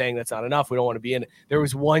 and they're saying that's not enough. We don't want to be in it. There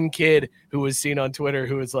was one kid who was seen on Twitter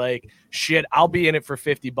who was like, "Shit, I'll be in it for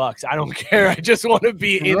 $50. I don't care. I just want to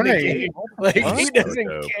be in the game." Like he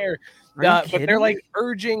doesn't care. But they're like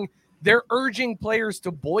urging players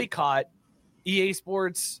to boycott EA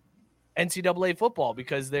Sports NCAA football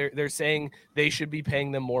because they're saying they should be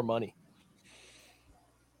paying them more money.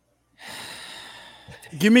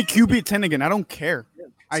 Give me QB 10 again. I don't care.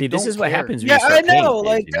 See, this is what happens. Yeah, I know.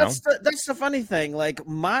 Like that's the funny thing. Like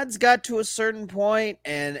mods got to a certain point,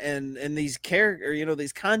 and these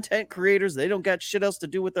these content creators, they don't got shit else to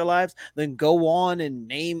do with their lives than go on and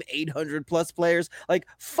name 800 plus players. Like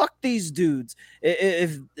fuck these dudes.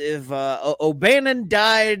 If O'Bannon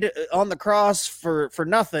died on the cross for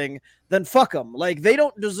nothing, then fuck them. Like they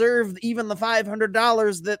don't deserve even the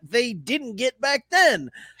 $500 that they didn't get back then.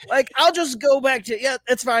 Like I'll just go back to, yeah,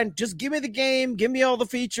 it's fine. Just give me the game, give me all the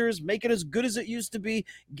features, make it as good as it used to be.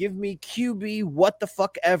 Give me QB, what the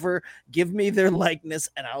fuck ever. Give me their likeness,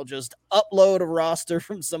 and I'll just upload a roster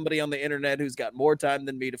from somebody on the internet who's got more time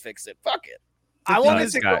than me to fix it. Fuck it. I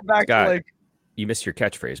wanted to go back to like. You missed your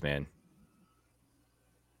catchphrase, man.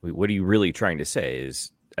 What are you really trying to say?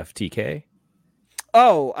 Is FTK?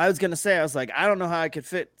 Oh, I was going to say, I was like, I don't know how I could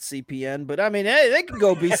fit CPN, but I mean, hey, they can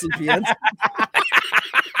go be CPNs.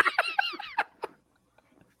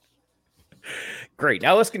 Great.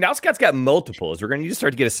 Now Scott's got multiples. We're going to need to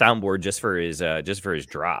start to get a soundboard just for his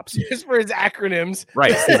drops. Just for his acronyms.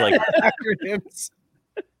 Right. He's like acronyms.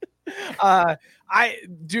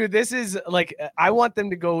 This is like, I want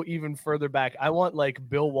them to go even further back. I want like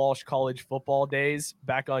Bill Walsh college football days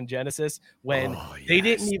back on Genesis when they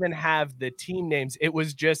didn't even have the team names. It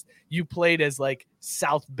was just you played as like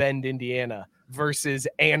South Bend, Indiana versus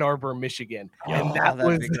Ann Arbor, Michigan. And that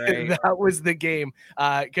was the game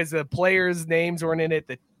because the players' names weren't in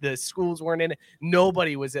it. The schools weren't in it.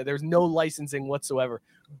 Nobody was there. There's no licensing whatsoever.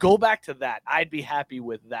 Go back to that. I'd be happy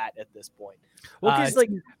with that at this point. Well, because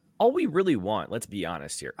all we really want, let's be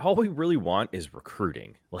honest here, all we really want is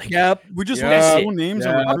recruiting. Like, yep, we just yep. want school names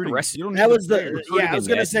and recruiting. That was I was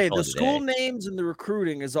gonna say the school names and the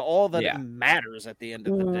recruiting is all that matters at the end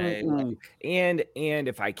of the day. Like, and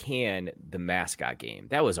if I can, the mascot game,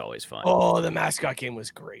 that was always fun. Oh, the mascot game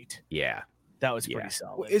was great. Yeah, that was pretty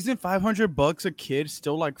solid. Well, isn't $500 a kid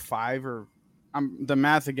still like five or? The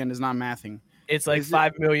math again is not mathing. It's like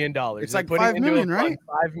 $5 million. It's like $5 million, right?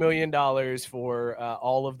 $5 million for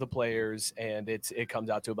all of the players, and it comes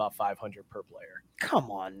out to about $500 per player.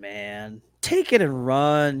 Come on, man. Take it and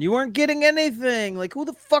run. You weren't getting anything. Like, who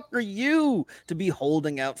the fuck are you to be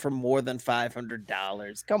holding out for more than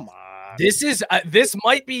 $500? Come on. This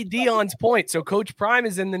might be Deion's point. So Coach Prime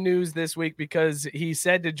is in the news this week because he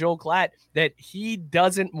said to Joel Klatt that he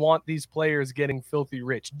doesn't want these players getting filthy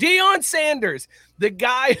rich. Deion Sanders, the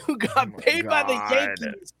guy who got paid by the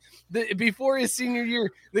Yankees before his senior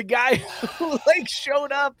year, the guy who like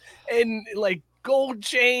showed up and like gold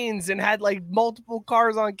chains and had like multiple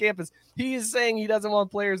cars on campus. He is saying he doesn't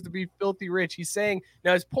want players to be filthy rich. He's saying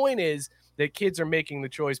now his point is that kids are making the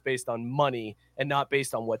choice based on money and not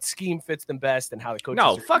based on what scheme fits them best and how the coaches.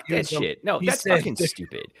 No, fuck that shit. No, that's fucking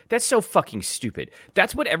stupid. That's so fucking stupid.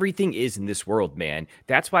 That's what everything is in this world, man.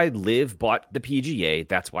 That's why Liv bought the PGA.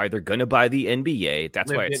 That's why they're gonna buy the NBA.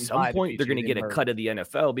 That's why at some point they're gonna get a cut of the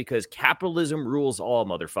NFL because capitalism rules all,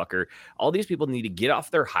 motherfucker. All these people need to get off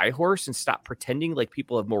their high horse and stop pretending like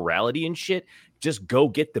people have morality and shit. Just go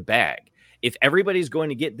get the bag. If everybody's going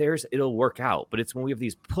to get theirs, it'll work out. But it's when we have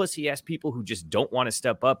these pussy-ass people who just don't want to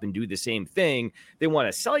step up and do the same thing. They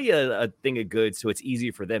want to sell you a thing of goods so it's easy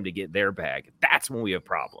for them to get their bag. That's when we have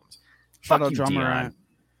problems. Fuck you, Deion.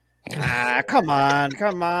 Come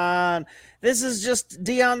on. This is just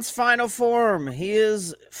Deion's final form. He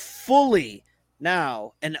is fully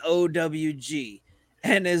now an OWG.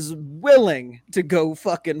 And is willing to go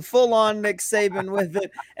fucking full on Nick Saban with it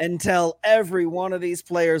and tell every one of these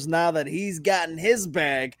players now that he's gotten his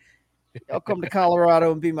bag, y'all come to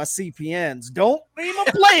Colorado and be my CPNs. Don't be my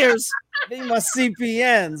players, be my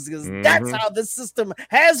CPNs, because that's how the system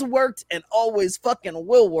has worked and always fucking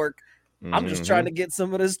will work. I'm just trying to get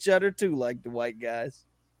some of this cheddar too, like the white guys.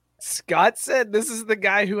 Scott said this is the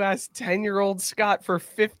guy who asked 10-year-old Scott for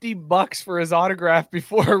 $50 for his autograph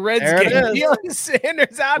before a Reds game. Deion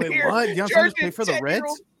Sanders out here. What? Deion Sanders played for the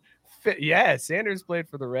Reds? Yeah, Sanders played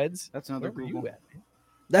for the Reds. That's another Google.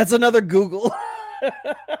 That's another Google.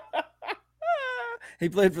 He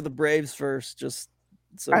played for the Braves first. Just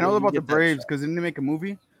so I know about the Braves because didn't they make a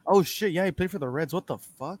movie? Oh shit! Yeah, he played for the Reds. What the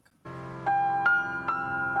fuck?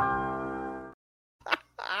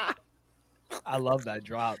 I love that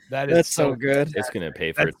drop. That's so good. It's going to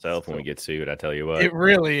pay for itself when we get sued, I tell you what. It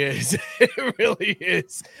really is. It really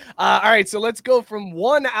is. All right, so let's go from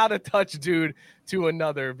one out-of-touch dude to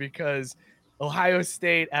another because Ohio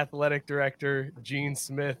State athletic director Gene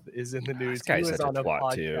Smith is in the news. This guy's such a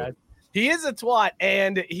twat, too. He is a twat,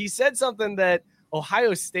 and he said something that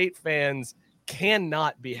Ohio State fans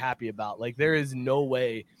cannot be happy about. Like, there is no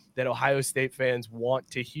way that Ohio State fans want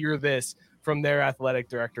to hear this from their athletic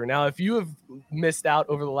director. Now, if you have missed out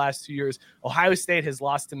over the last 2 years, Ohio State has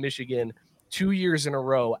lost to Michigan 2 years in a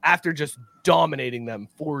row after just dominating them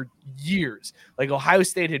for years. Like, Ohio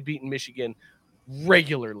State had beaten Michigan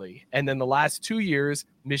regularly. And then the last 2 years,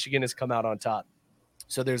 Michigan has come out on top.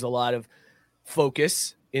 So there's a lot of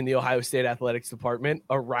focus in the Ohio State athletics department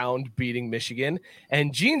around beating Michigan.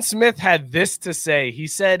 And Gene Smith had this to say. He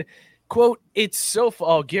said, quote, "It's so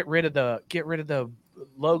get rid of the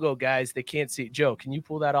logo, guys. They can't see it." Joe, can you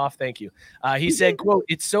pull that off? Thank you. He said, quote,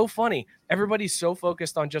 "It's so funny. Everybody's so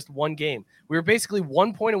focused on just one game. We were basically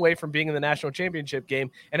 1 point away from being in the national championship game.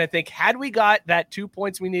 And I think had we got that 2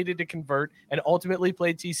 points we needed to convert and ultimately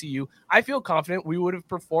played TCU, I feel confident we would have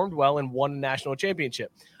performed well and won a national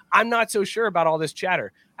championship. I'm not so sure about all this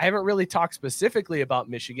chatter. I haven't really talked specifically about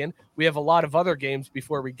Michigan. We have a lot of other games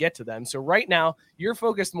before we get to them. So right now, you're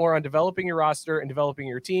focused more on developing your roster and developing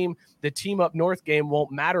your team. The team up north game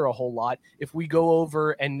won't matter a whole lot if we go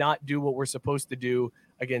over and not do what we're supposed to do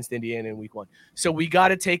against Indiana in week 1. So we got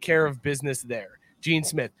to take care of business there." Gene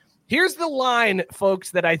Smith. Here's the line,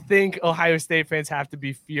 folks, that I think Ohio State fans have to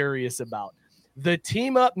be furious about. The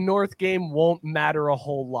team up north game won't matter a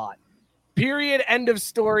whole lot. Period. End of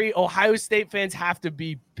story. Ohio State fans have to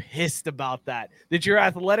be pissed about that. That your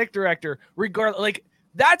athletic director, regardless, like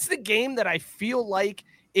that's the game that I feel like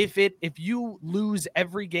if you lose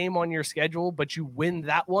every game on your schedule, but you win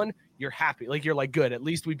that one, you're happy. Like, you're like, good, at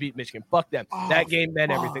least we beat Michigan. Fuck them. That game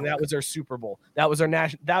meant everything. That was our Super Bowl. That was our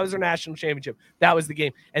national championship. That was the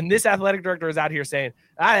game. And this athletic director is out here saying,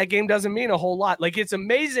 that game doesn't mean a whole lot. Like, it's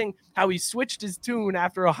amazing how he switched his tune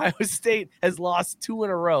after Ohio State has lost 2 in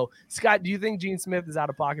a row. Scott, do you think Gene Smith is out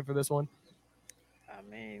of pocket for this one? I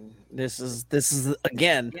mean, this is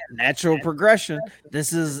again natural progression.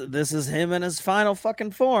 This is him in his final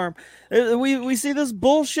fucking form. We see this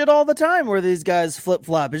bullshit all the time where these guys flip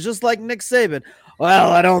flop. It's just like Nick Saban.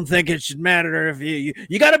 Well, I don't think it should matter if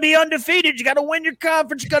you got to be undefeated. You got to win your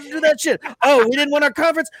conference. You got to do that shit. Oh, we didn't win our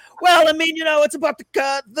conference. Well, I mean, it's about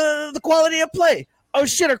the quality of play. Oh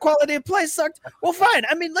shit, our quality of play sucked. Well, fine.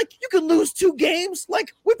 I mean, like, you can lose 2 games.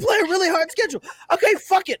 Like, we play a really hard schedule. Okay,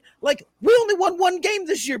 fuck it. Like, we only won 1 game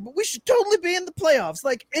this year, but we should totally be in the playoffs.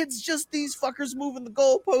 Like, it's just these fuckers moving the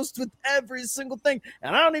goalpost with every single thing.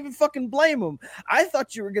 And I don't even fucking blame them. I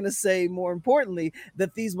thought you were going to say, more importantly,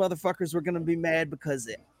 that these motherfuckers were going to be mad because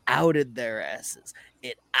it outed their asses.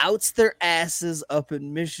 It outs their asses up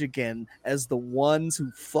in Michigan as the ones who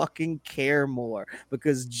fucking care more,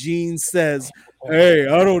 because Gene says, hey,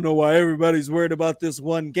 I don't know why everybody's worried about this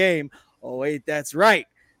one game. Oh, wait, that's right.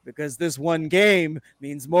 Because this one game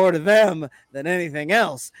means more to them than anything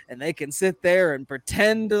else. And they can sit there and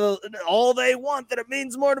pretend all they want that it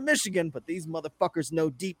means more to Michigan. But these motherfuckers know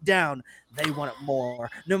deep down they want it more.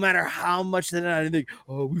 No matter how much they think,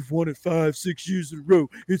 oh, we've won it 5-6 years in a row.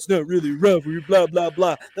 It's not really rough. Blah, blah,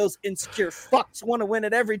 blah. Those insecure fucks want to win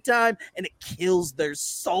it every time. And it kills their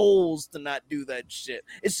souls to not do that shit.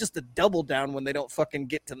 It's just a double down when they don't fucking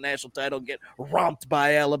get to the national title, get romped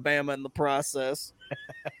by Alabama in the process.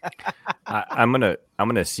 I'm gonna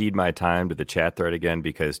cede my time to the chat thread again,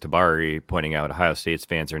 because Tabari pointing out Ohio State's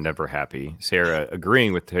fans are never happy. Sarah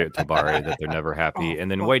agreeing with Tabari that they're never happy, and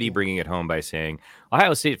then Whitey bringing it home by saying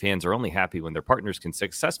Ohio State fans are only happy when their partners can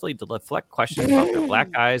successfully deflect questions about their black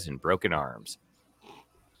eyes and broken arms.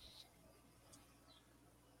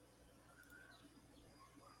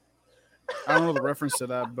 I don't know the reference to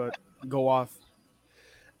that, but go off.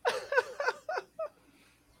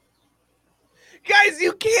 Guys,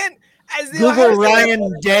 you can't. As the Google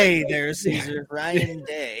Ryan Day there, Caesar. Ryan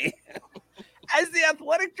Day. As the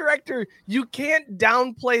athletic director, you can't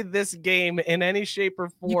downplay this game in any shape or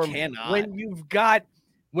form. You cannot.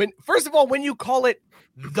 First of all, when you call it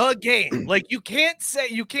the game, like, you can't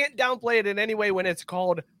downplay it in any way when it's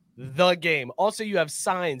called the game. Also, you have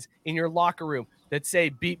signs in your locker room that say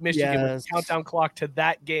beat Michigan with a countdown clock to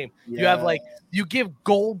that game. Yes. You have, like, you give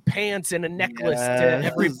gold pants and a necklace to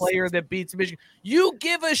every player that beats Michigan. You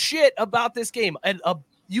give a shit about this game, and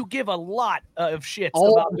you give a lot of shits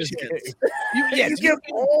about this game. You give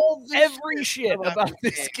every shit about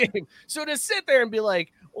this game. So to sit there and be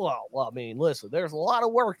like, well, I mean, listen, there's a lot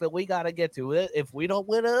of work that we got to get to. If we don't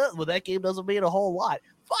win that game doesn't mean a whole lot.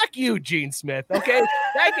 Fuck you, Gene Smith. Okay,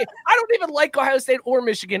 that game, I don't even like Ohio State or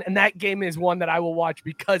Michigan, and that game is one that I will watch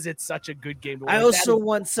because it's such a good game to watch. I also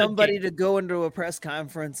want somebody to go into a press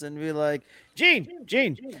conference and be like, Gene,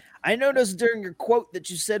 I noticed during your quote that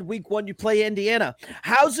you said week 1 you play Indiana.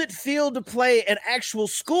 How's it feel to play an actual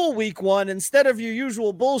school week 1 instead of your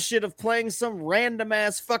usual bullshit of playing some random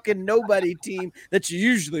ass fucking nobody team that you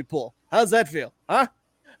usually pull? How's that feel? Huh?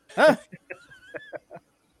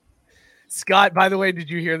 Scott, by the way, did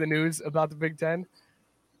you hear the news about the Big Ten?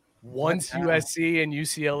 Once USC and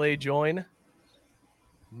UCLA join,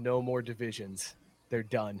 no more divisions. They're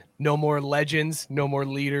done. No more legends, no more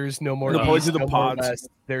leaders, no more boys of the pods.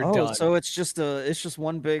 They're done. So it's just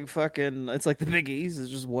one big fucking. It's like the Big East. It's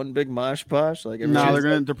just one big mosh posh. Like, they're probably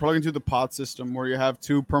gonna do the pod system where you have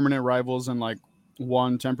 2 permanent rivals and like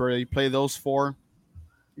 1 temporary. You play those 4.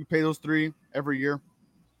 You pay those 3 every year,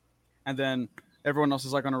 and then everyone else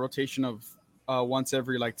is like on a rotation of once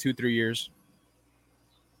every like 2-3 years.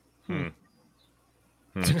 That's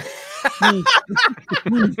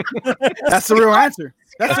the real answer.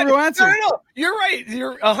 That's the real answer. No. You're right.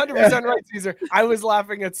 You're 100% right, Caesar. I was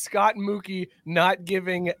laughing at Scott and Mookie not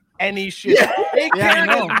giving any shit. They care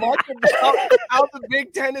as much about how the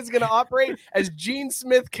Big Ten is going to operate as Gene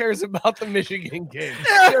Smith cares about the Michigan game.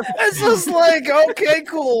 Yeah, it's just like, okay,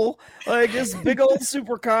 cool. Like, this big old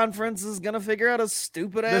super conference is going to figure out a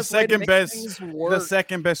stupid ass second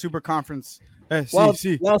best super conference. While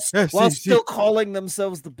still calling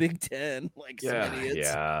themselves the Big Ten, like some idiots.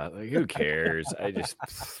 Yeah, like, who cares? I just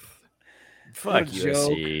fuck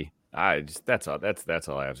USC. That's all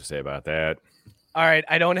I have to say about that. All right,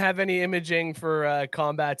 I don't have any imaging for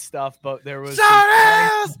combat stuff, but there was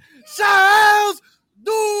Charles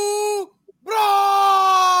du Bronx.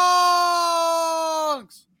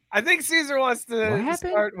 I think Caesar wants to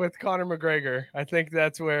start with Conor McGregor. I think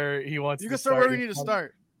that's where he wants to start. You can start where we need to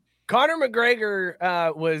start. Conor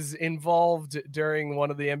McGregor was involved during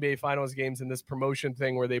one of the NBA Finals games in this promotion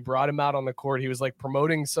thing where they brought him out on the court. He was like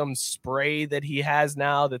promoting some spray that he has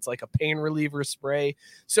now that's like a pain reliever spray.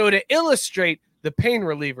 So to illustrate the pain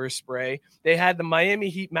reliever spray, they had the Miami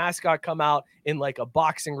Heat mascot come out in like a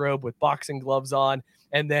boxing robe with boxing gloves on,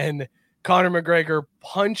 and then Conor McGregor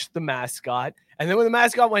punched the mascot. And then when the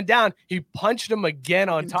mascot went down, he punched him again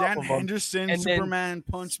on top of him. Henderson, and Superman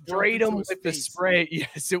punch. Sprayed him with the spray.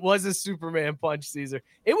 Yes, it was a Superman punch, Caesar.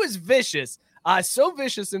 It was vicious. So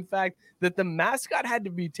vicious, in fact, that the mascot had to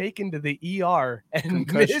be taken to the ER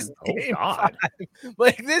and missed game 5.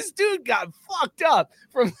 Like, this dude got fucked up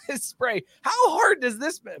from this spray. How hard does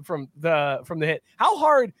this from the hit? How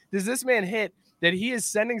hard does this man hit that he is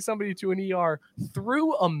sending somebody to an ER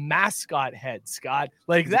through a mascot head, Scott?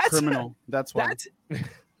 Like, that's criminal. That's why.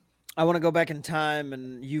 I want to go back in time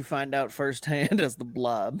and you find out firsthand as the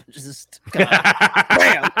Blob. Just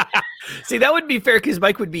bam. See, that would be fair because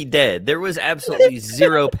Mike would be dead. There was absolutely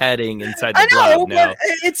zero padding inside the I know, Blob. No, but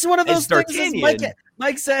it's one of those things.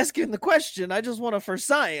 Mike's asking the question. I just want to for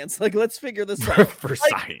science. Like, let's figure this out. For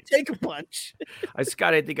science. Take a punch.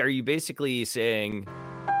 Scott, I think, are you basically saying...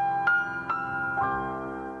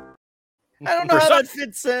 I don't know how that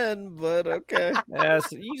fits in, but okay. Yeah,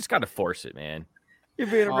 so you just got to force it, man. You're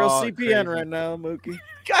being a real CPN right now, Mookie.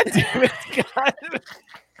 God damn it, God.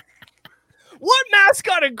 What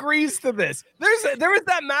mascot agrees to this? There was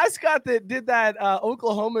that mascot that did that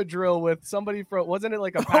Oklahoma drill with somebody from, wasn't it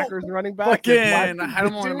like a Packers running back? Fucking, I had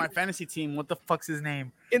him on my fantasy team. What the fuck's his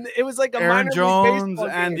name? It was like a Aaron minor Jones league baseball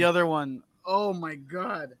and game. the other one. Oh my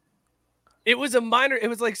God. It was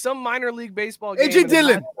like some minor league baseball game. AJ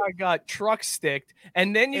Dillon got truck sticked,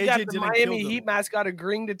 and then you got the Miami Heat mascot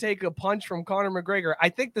agreeing to take a punch from Conor McGregor. I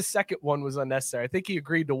think the second one was unnecessary. I think he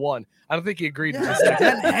agreed to one. I don't think he agreed to the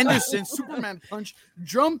second. Dan Henderson, Superman punch,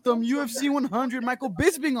 jumped him, UFC 100, Michael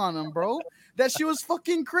Bisping on him, bro. That shit was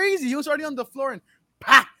fucking crazy. He was already on the floor and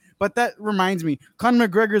pa! But that reminds me, Conor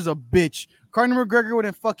McGregor's a bitch. Conor McGregor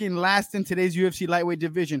wouldn't fucking last in today's UFC lightweight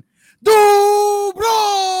division. Dude,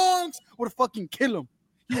 Bronx would fucking kill him.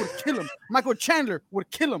 He would kill him. Michael Chandler would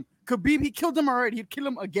kill him. Khabib, he killed him already. He'd kill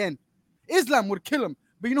him again. Islam would kill him.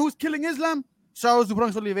 But you know who's killing Islam? Charles du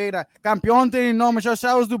Bronx Oliveira. Campeón de nombre,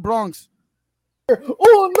 Charles du Bronx. 1, 2,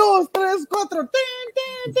 3, 4.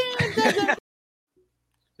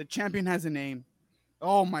 The champion has a name.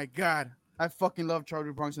 Oh my God. I fucking love Charles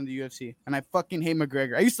du Bronx in the UFC. And I fucking hate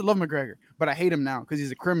McGregor. I used to love McGregor, but I hate him now because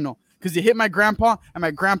he's a criminal. Because he hit my grandpa, and my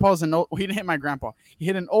grandpa's an old... Well, he didn't hit my grandpa. He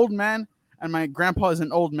hit an old man, and my grandpa is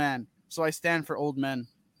an old man. So I stand for old men.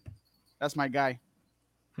 That's my guy.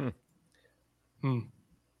 Good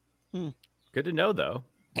to know, though.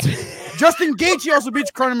 Justin Gaethje also beats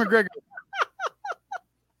Conor McGregor.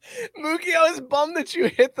 Mookie, I was bummed that you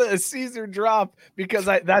hit the Caesar drop because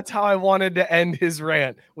that's how I wanted to end his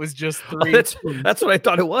rant, was just 3. That's what I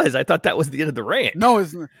thought it was. I thought that was the end of the rant. No,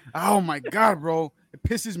 it's not. Oh, my God, bro. It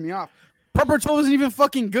pisses me off. Pepper 12 isn't even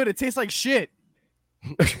fucking good. It tastes like shit.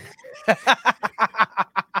 Proper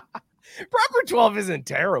 12 isn't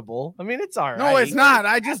terrible. I mean, it's all right. No, it's not.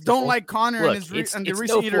 I just don't like Conor and the recent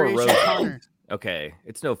iteration of Conor. Okay,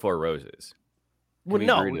 it's no Four Roses. Well,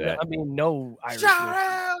 no, I mean, no Irish. Shout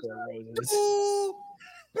out to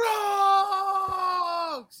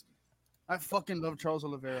Bronx! I fucking love Charles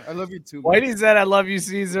Oliveira. I love you too. Whitey said, I love you,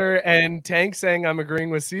 Caesar. And Tank saying I'm agreeing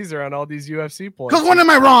with Caesar on all these UFC points. Because when am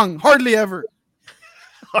I wrong? Hardly ever.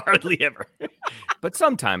 Hardly ever. But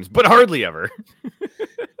sometimes, but hardly ever.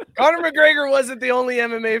 Conor McGregor wasn't the only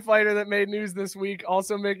MMA fighter that made news this week.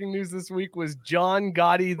 Also making news this week was John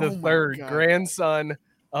Gotti III, grandson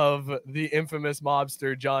of the infamous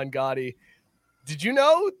mobster John Gotti. Did you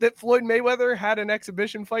know that Floyd Mayweather had an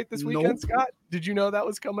exhibition fight this weekend, Scott? Did you know that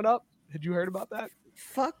was coming up? Had you heard about that?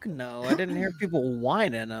 Fuck no. I didn't hear people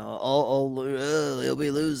whining. He'll be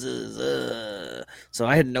loses. So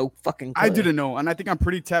I had no fucking clue. I didn't know. And I think I'm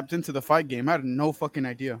pretty tapped into the fight game. I had no fucking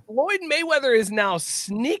idea. Floyd Mayweather is now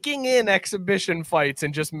sneaking in exhibition fights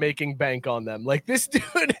and just making bank on them. Like, this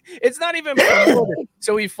dude, it's not even promoted.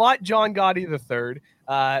 So he fought John Gotti III,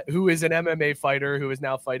 who is an MMA fighter who is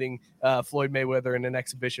now fighting Floyd Mayweather in an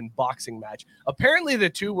exhibition boxing match. Apparently the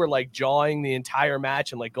two were like jawing the entire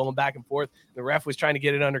match and like going back and forth. The ref was trying to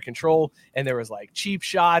get it under control, and there was like cheap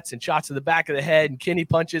shots and shots to the back of the head and kidney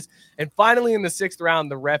punches. And finally in the 6th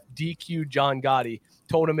round, the ref DQ'd John Gotti,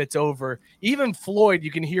 told him it's over. Even Floyd,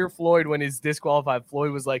 you can hear Floyd when he's disqualified.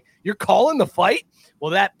 Floyd was like, "You're calling the fight?"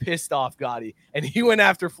 Well, that pissed off Gotti, and he went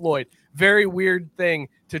after Floyd. Very weird thing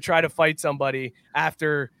to try to fight somebody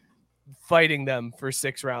after fighting them for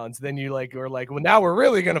 6 rounds. Then you were like, well, now we're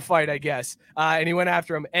really going to fight, I guess. And he went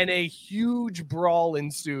after him, and a huge brawl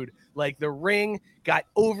ensued. Like, the ring got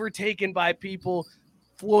overtaken by people.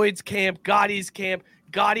 Floyd's camp, Gotti's camp.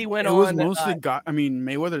 Gotti went on. It was mostly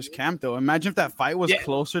Mayweather's camp, though. Imagine if that fight was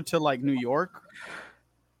closer to like New York.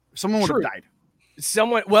 Someone would have died.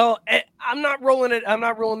 I'm not rolling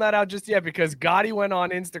that out just yet, because Gotti went on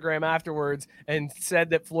Instagram afterwards and said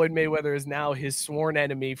that Floyd Mayweather is now his sworn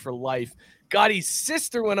enemy for life. Gotti's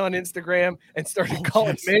sister went on Instagram and started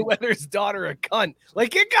calling Mayweather's daughter a cunt.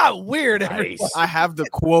 Like, it got weird. Nice. I have the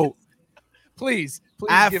quote. Please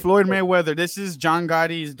at Floyd Mayweather. This is John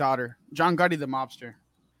Gotti's daughter. John Gotti, the mobster.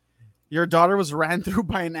 Your daughter was ran through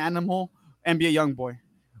by an animal, NBA YoungBoy,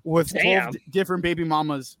 with 12 different baby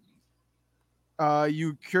mamas.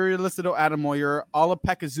 You curious little animal. You're all a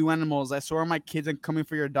pack of zoo animals. I swear on my kids I'm coming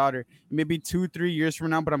for your daughter. Maybe 2-3 years from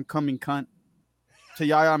now, but I'm coming, cunt. To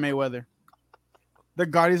Yaya Mayweather. The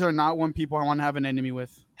Gottis are not one people I want to have an enemy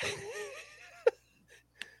with.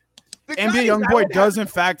 NBA YoungBoy does in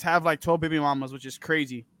fact have like 12 baby mamas, which is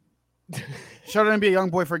crazy. Shout out NBA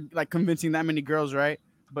YoungBoy for like convincing that many girls, right?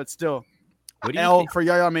 But still, for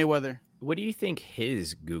Yaya Mayweather. What do you think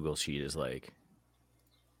his Google sheet is like?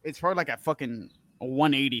 It's probably like at fucking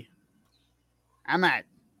 180. I'm at.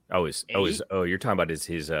 You're talking about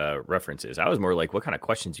his references. I was more like, what kind of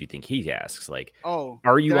questions do you think he asks? Like,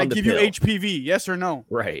 are you on the pill? Did I give you HPV? Yes or no?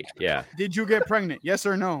 Right. Yeah. Did you get pregnant? Yes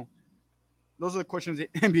or no? Those are the questions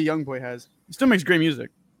that NBA YoungBoy has. He still makes great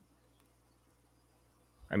music.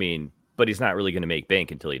 I mean, but he's not really going to make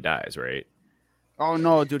bank until he dies, right? Oh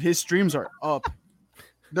no, dude, his streams are up.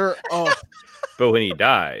 They're up. But when he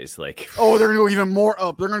dies, like, they're gonna go even more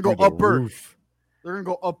up. They're gonna go upper. Roof. They're gonna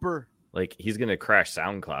go upper. Like, he's gonna crash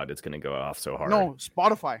SoundCloud. It's gonna go off so hard. No,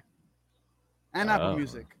 Spotify and Apple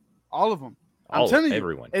Music, all of them. I'm telling you,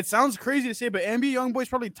 everyone. It sounds crazy to say, but NBA YoungBoy's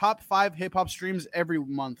probably top 5 hip hop streams every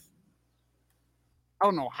month. I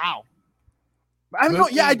don't know how. I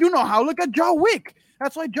do know how. Look at John Wick.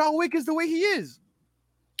 That's why John Wick is the way he is.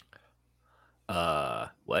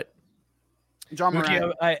 What? John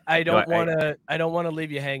Moran. I don't want to leave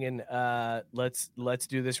you hanging. Let's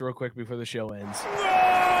do this real quick before the show ends.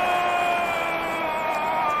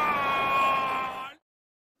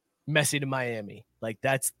 Messi to Miami. Like,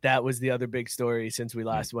 that was the other big story since we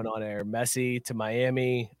last went on air. Messi to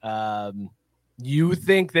Miami. You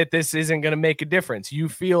think that this isn't going to make a difference? You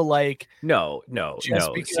feel like no. Because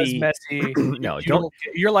Messi,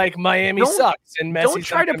 you're like Miami sucks, and Messi. Don't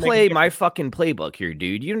try to play my fucking playbook here,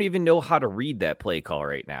 dude. You don't even know how to read that play call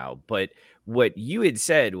right now. But what you had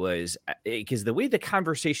said was, because the way the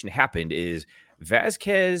conversation happened is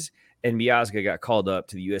Vazquez and Miazga got called up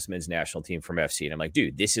to the U.S. men's national team from FC, and I'm like,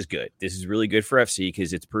 dude, this is good. This is really good for FC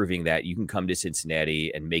because it's proving that you can come to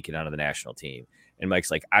Cincinnati and make it onto the national team. And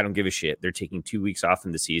Mike's like, I don't give a shit. They're taking 2 weeks off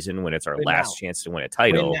in the season when it's our last chance to win a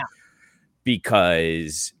title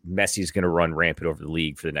because Messi's going to run rampant over the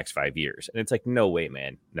league for the next 5 years. And it's like, no way,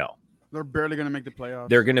 man. No. They're barely going to make the playoffs.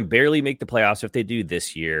 They're going to barely make the playoffs if they do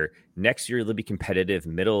this year. Next year, they'll be competitive,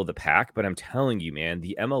 middle of the pack. But I'm telling you, man,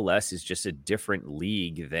 the MLS is just a different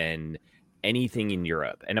league than anything in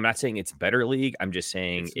Europe. And I'm not saying it's a better league. I'm just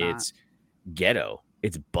saying it's ghetto.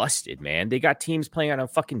 It's busted, man. They got teams playing on a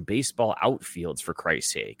fucking baseball outfields, for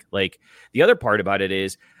Christ's sake. Like, the other part about it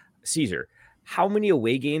is, Caesar, how many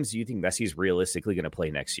away games do you think Messi's realistically going to play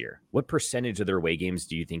next year? What percentage of their away games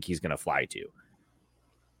do you think he's going to fly to?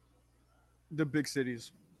 The big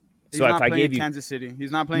cities. He's so not if I playing gave you Kansas City.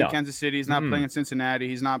 He's not playing Kansas City. He's not playing Cincinnati.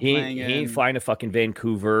 He's not playing. He ain't flying to fucking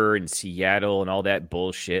Vancouver and Seattle and all that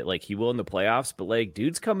bullshit. Like, he will in the playoffs, but like,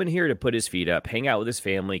 dude's coming here to put his feet up, hang out with his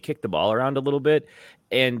family, kick the ball around a little bit.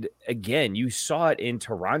 And again, you saw it in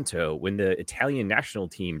Toronto when the Italian national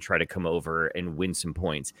team tried to come over and win some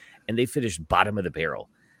points, and they finished bottom of the barrel.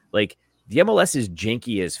 Like, the MLS is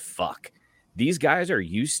janky as fuck. These guys are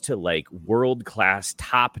used to like world-class,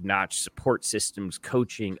 top-notch support systems,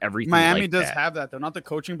 coaching, everything. Miami like does that. have that, though. Not the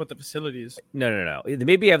coaching, but the facilities. No. They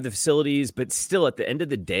maybe have the facilities, but still, at the end of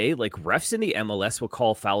the day, like, refs in the MLS will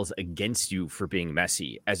call fouls against you for being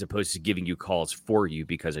Messi, as opposed to giving you calls for you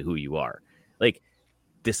because of who you are. Like,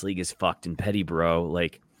 this league is fucked and petty, bro.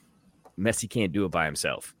 Like, Messi can't do it by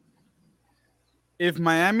himself. If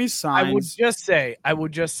Miami signs, I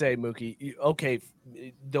would just say, Mookie, okay,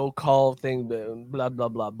 they'll call thing, blah, blah,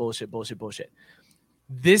 blah, bullshit.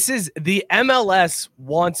 This is the MLS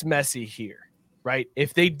wants Messi here, right?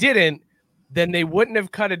 If they didn't, then they wouldn't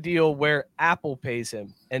have cut a deal where Apple pays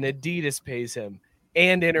him and Adidas pays him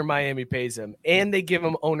and Inter Miami pays him and they give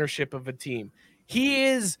him ownership of a team. He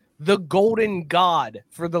is the golden god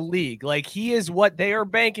for the league. Like, he is what they are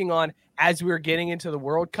banking on as we're getting into the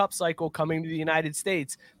World Cup cycle coming to the United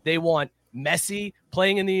States. They want Messi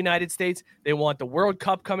playing in the United States. They want the World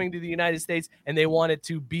Cup coming to the United States, and they want it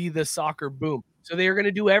to be the soccer boom. So they are going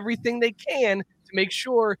to do everything they can to make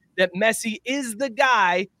sure that Messi is the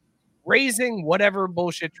guy raising whatever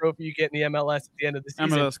bullshit trophy you get in the MLS at the end of the season.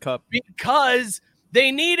 MLS Cup. Because they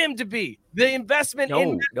need him to be. The investment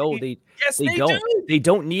in Messi, they don't. do. They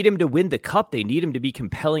don't need him to win the cup. They need him to be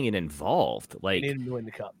compelling and involved. Like, They need him to win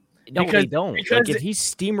the cup. no, because- they don't. because Like, if he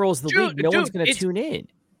steamrolls the league, no one's going to tune in.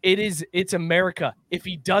 It's America. If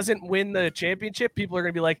he doesn't win the championship, people are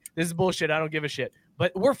going to be like, this is bullshit. I don't give a shit.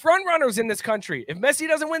 But we're front runners in this country. If Messi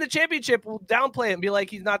doesn't win the championship, we'll downplay it and be like,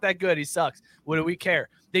 he's not that good. He sucks. What do we care?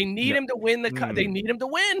 They need him to win the cup. They need him to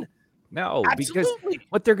win. No, Absolutely. because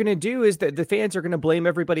what they're going to do is that the fans are going to blame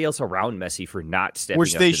everybody else around Messi for not stepping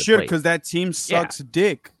Which up they to the should, plate. because that team sucks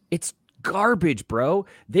dick. It's garbage, bro.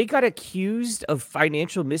 They got accused of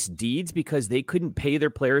financial misdeeds because they couldn't pay their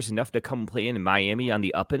players enough to come play in Miami on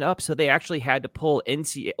the up and up. So they actually had to pull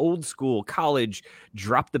old school college,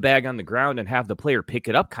 drop the bag on the ground and have the player pick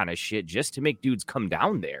it up kind of shit just to make dudes come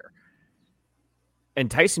down there.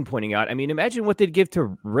 And Tyson pointing out, I mean, imagine what they'd give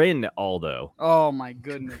to Rin Aldo. Oh my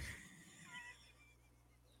goodness.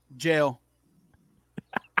 Jail.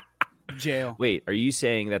 Wait, are you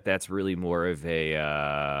saying that that's really more of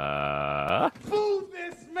a Fool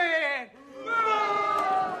this man.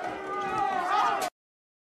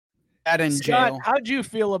 That in Scott, jail. how'd you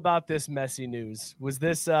feel about this Messi news? Was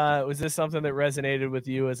this something that resonated with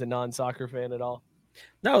you as a non-soccer fan at all?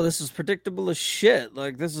 No, this is predictable as shit.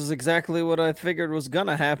 Like, this is exactly what I figured was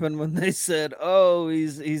gonna happen when they said, "Oh,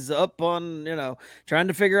 he's up on, trying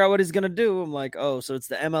to figure out what he's gonna do." I'm like, "Oh, so it's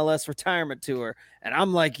the MLS retirement tour." And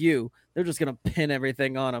I'm like you, they're just gonna pin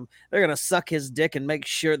everything on him. They're gonna suck his dick and make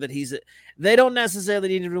sure that they don't necessarily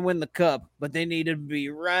need him to win the cup, but they need him to be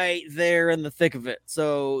right there in the thick of it.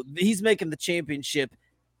 So he's making the championship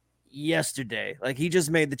yesterday. Like, he just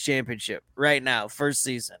made the championship right now, first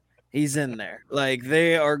season. He's in there. Like,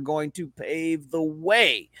 they are going to pave the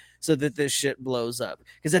way so that this shit blows up.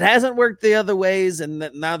 Because it hasn't worked the other ways, and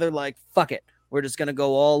now they're like, fuck it. We're just going to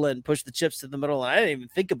go all in, push the chips to the middle. And I didn't even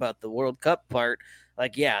think about the World Cup part.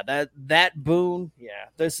 Like, yeah, that boon, yeah,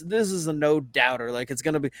 this is a no-doubter. Like, it's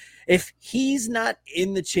going to be – if he's not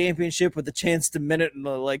in the championship with a chance to win it in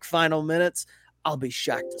the, final minutes, I'll be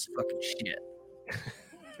shocked as fucking shit.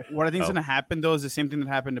 What I think is going to happen, though, is the same thing that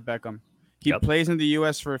happened to Beckham. He plays in the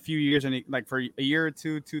U.S. for a few years, and for a year or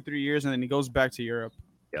 2, 3 years, and then he goes back to Europe.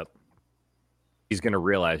 Yep. He's going to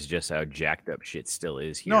realize just how jacked up shit still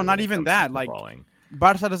is here. No, not even that. Like,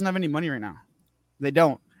 Barca doesn't have any money right now. They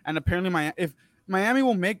don't. And apparently, if Miami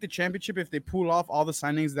will make the championship if they pull off all the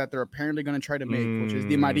signings that they're apparently going to try to make, which is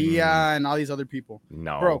Di Maria and all these other people.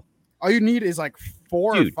 No. Bro, all you need is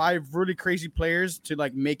 4 or 5 really crazy players to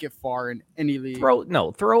make it far in any league.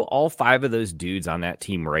 Throw all 5 of those dudes on that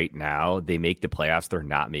team right now. They make the playoffs. They're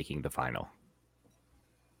not making the final.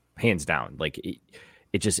 Hands down. Like,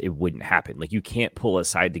 it wouldn't happen. Like, you can't pull a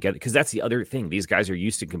side together, because that's the other thing. These guys are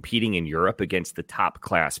used to competing in Europe against the top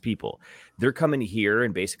class people. They're coming here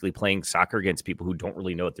and basically playing soccer against people who don't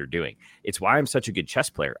really know what they're doing. It's why I'm such a good chess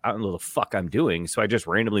player. I don't know the fuck I'm doing, so I just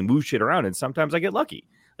randomly move shit around, and sometimes I get lucky.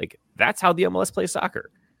 Like, that's how the MLS plays soccer.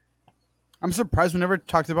 I'm surprised we never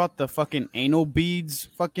talked about the fucking anal beads,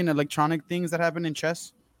 fucking electronic things that happen in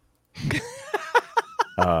chess.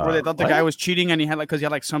 Where they thought the guy was cheating, and he had because he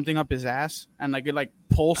had something up his ass, and it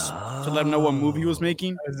pulsed to let him know what move he was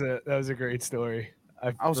making. That was a great story.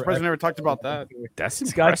 I was surprised we never talked about that. That's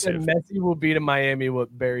Scott said impressive. Messi will be to Miami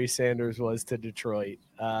what Barry Sanders was to Detroit.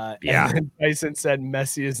 Yeah. And then Tyson said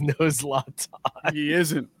Messi is no Zlatan. He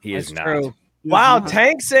isn't. He is not. True. Wow,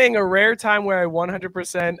 Tank saying a rare time where I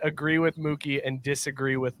 100% agree with Mookie and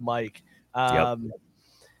disagree with Mike.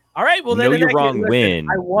 All right, well, then you're wrong. Win.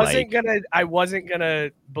 I wasn't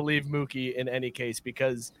gonna believe Mookie in any case,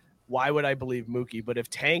 because why would I believe Mookie? But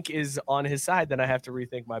if Tank is on his side, then I have to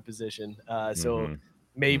rethink my position. So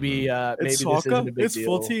maybe this isn't a big it's deal.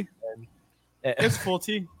 full T. It's full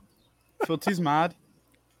T. Full T's mad.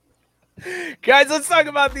 Guys, let's talk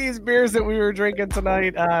about these beers that we were drinking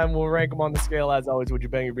tonight. We'll rank them on the scale as always. Would you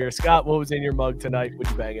bang your beer? Scott, what was in your mug tonight? Would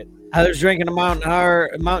you bang it? I was drinking a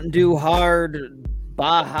Mountain Dew Hard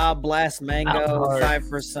Baja Blast Mango,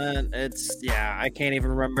 5%. I can't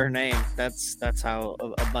even remember her name. That's how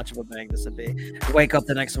much of a bang this would be. Wake up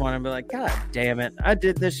the next morning and be like, God damn it, I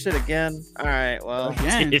did this shit again. All right, well,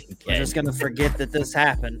 Again. we're just gonna forget that this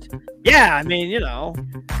happened. Yeah, I mean, It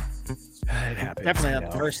happens. definitely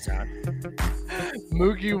not the first time.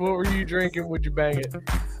 Mookie, what were you drinking? Would you bang it?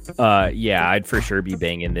 Yeah, I'd for sure be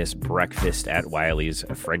banging this breakfast at Wiley's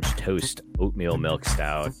French toast oatmeal milk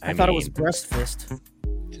stout. I thought it was breast fist.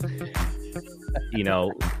 You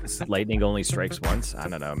know, lightning only strikes once. I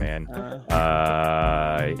don't know, man.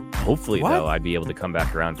 Hopefully, though, I'd be able to come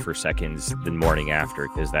back around for seconds the morning after,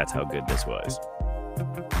 because that's how good this was.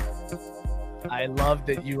 I love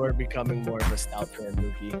that you are becoming more of a stout fan,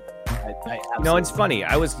 Mookie. No, it's funny.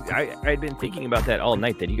 I'd been thinking about that all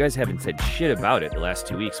night, that you guys haven't said shit about it the last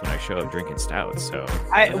 2 weeks when I show up drinking stouts. So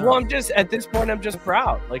I'm just at this point, I'm just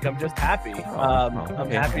proud. Like, I'm just happy. I'm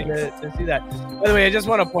happy to see that. By the way, I just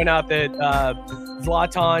want to point out that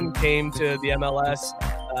Zlatan came to the MLS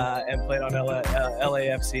and played on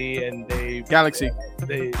LAFC, and they Galaxy.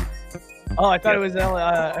 I thought it was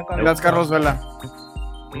I thought That's Carlos Vela.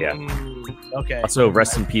 Yeah. Okay. Also,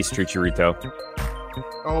 rest in peace, Chicharito.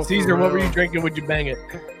 Oh, Caesar, what were you drinking? Would you bang it?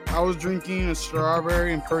 I was drinking a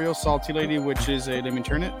strawberry imperial salty lady, which is let me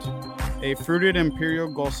turn it, a fruited imperial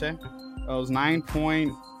gose. It was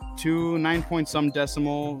 9.2, 9 point some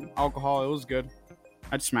decimal alcohol. It was good.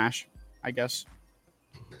 I'd smash, I guess.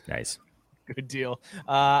 Nice. Good deal.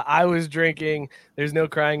 I was drinking There's No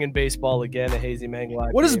Crying in Baseball again, a hazy mango.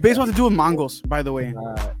 What does baseball have to do with Mongols, by the way?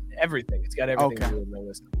 Everything. It's got everything to do with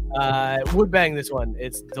mangoes. Would bang this one.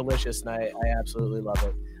 It's delicious, and I absolutely love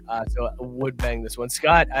it. So would bang this one.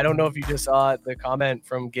 Scott, I don't know if you just saw the comment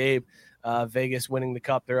from Gabe. Vegas winning the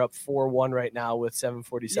cup. They're up 4-1 right now with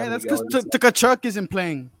 7:47. Yeah, that's because Tkachuk isn't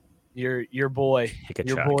playing. Your boy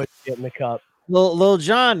getting the cup. Lil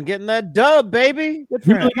John getting that dub, baby. Good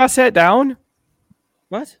for him. Really got sat down?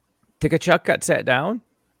 What? Tkachuk got sat down?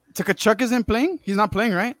 Tkachuk isn't playing? He's not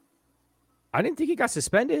playing, right? I didn't think he got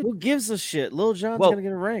suspended. Who gives a shit? Lil John's gonna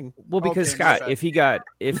get a ring. Well, because Scott, if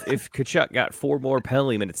Tkachuk got 4 more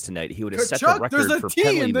penalty minutes tonight, he would have set the record for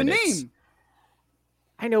penalty minutes. Name.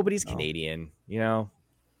 I know, but he's Canadian. You know,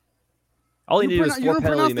 all he needed was 4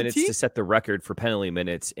 penalty minutes to set the record for penalty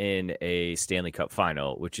minutes in a Stanley Cup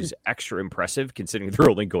final, which is extra impressive considering they're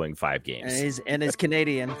only going 5 games. And he's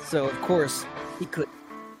Canadian, so of course he could.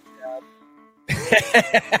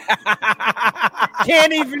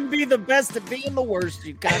 Can't even be the best at being the worst,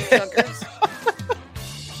 you cocksuckers.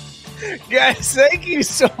 Guys, thank you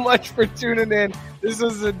so much for tuning in. This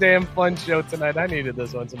was a damn fun show tonight. I needed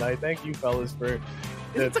this one tonight. Thank you, fellas, for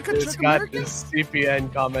Scott, this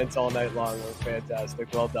CPN comments all night long were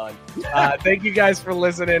fantastic. Well done. Thank you guys for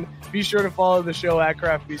listening. Be sure to follow the show at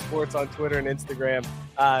Craft Beer Sports on Twitter and Instagram.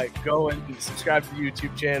 Go and subscribe to the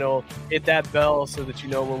YouTube channel. Hit that bell so that you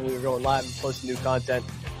know when we're going live and posting new content.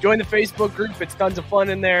 Join the Facebook group. It's tons of fun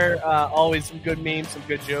in there. Always some good memes, some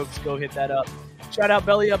good jokes. Go hit that up. Shout out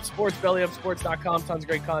Belly Up Sports, bellyupsports.com. Tons of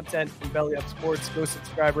great content from Belly Up Sports. Go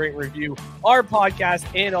subscribe, rate, and review our podcast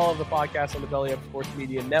and all of the podcasts on the Belly Up Sports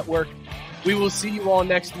Media Network. We will see you all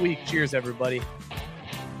next week. Cheers, everybody.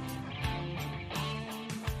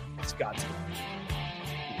 Scott's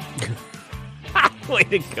way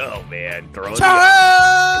to go, man.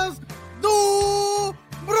 Charles do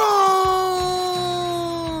Bronx.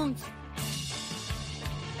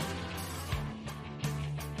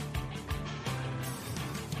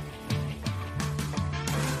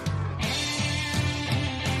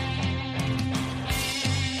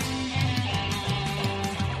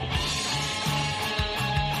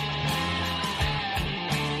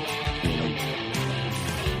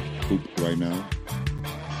 Right now.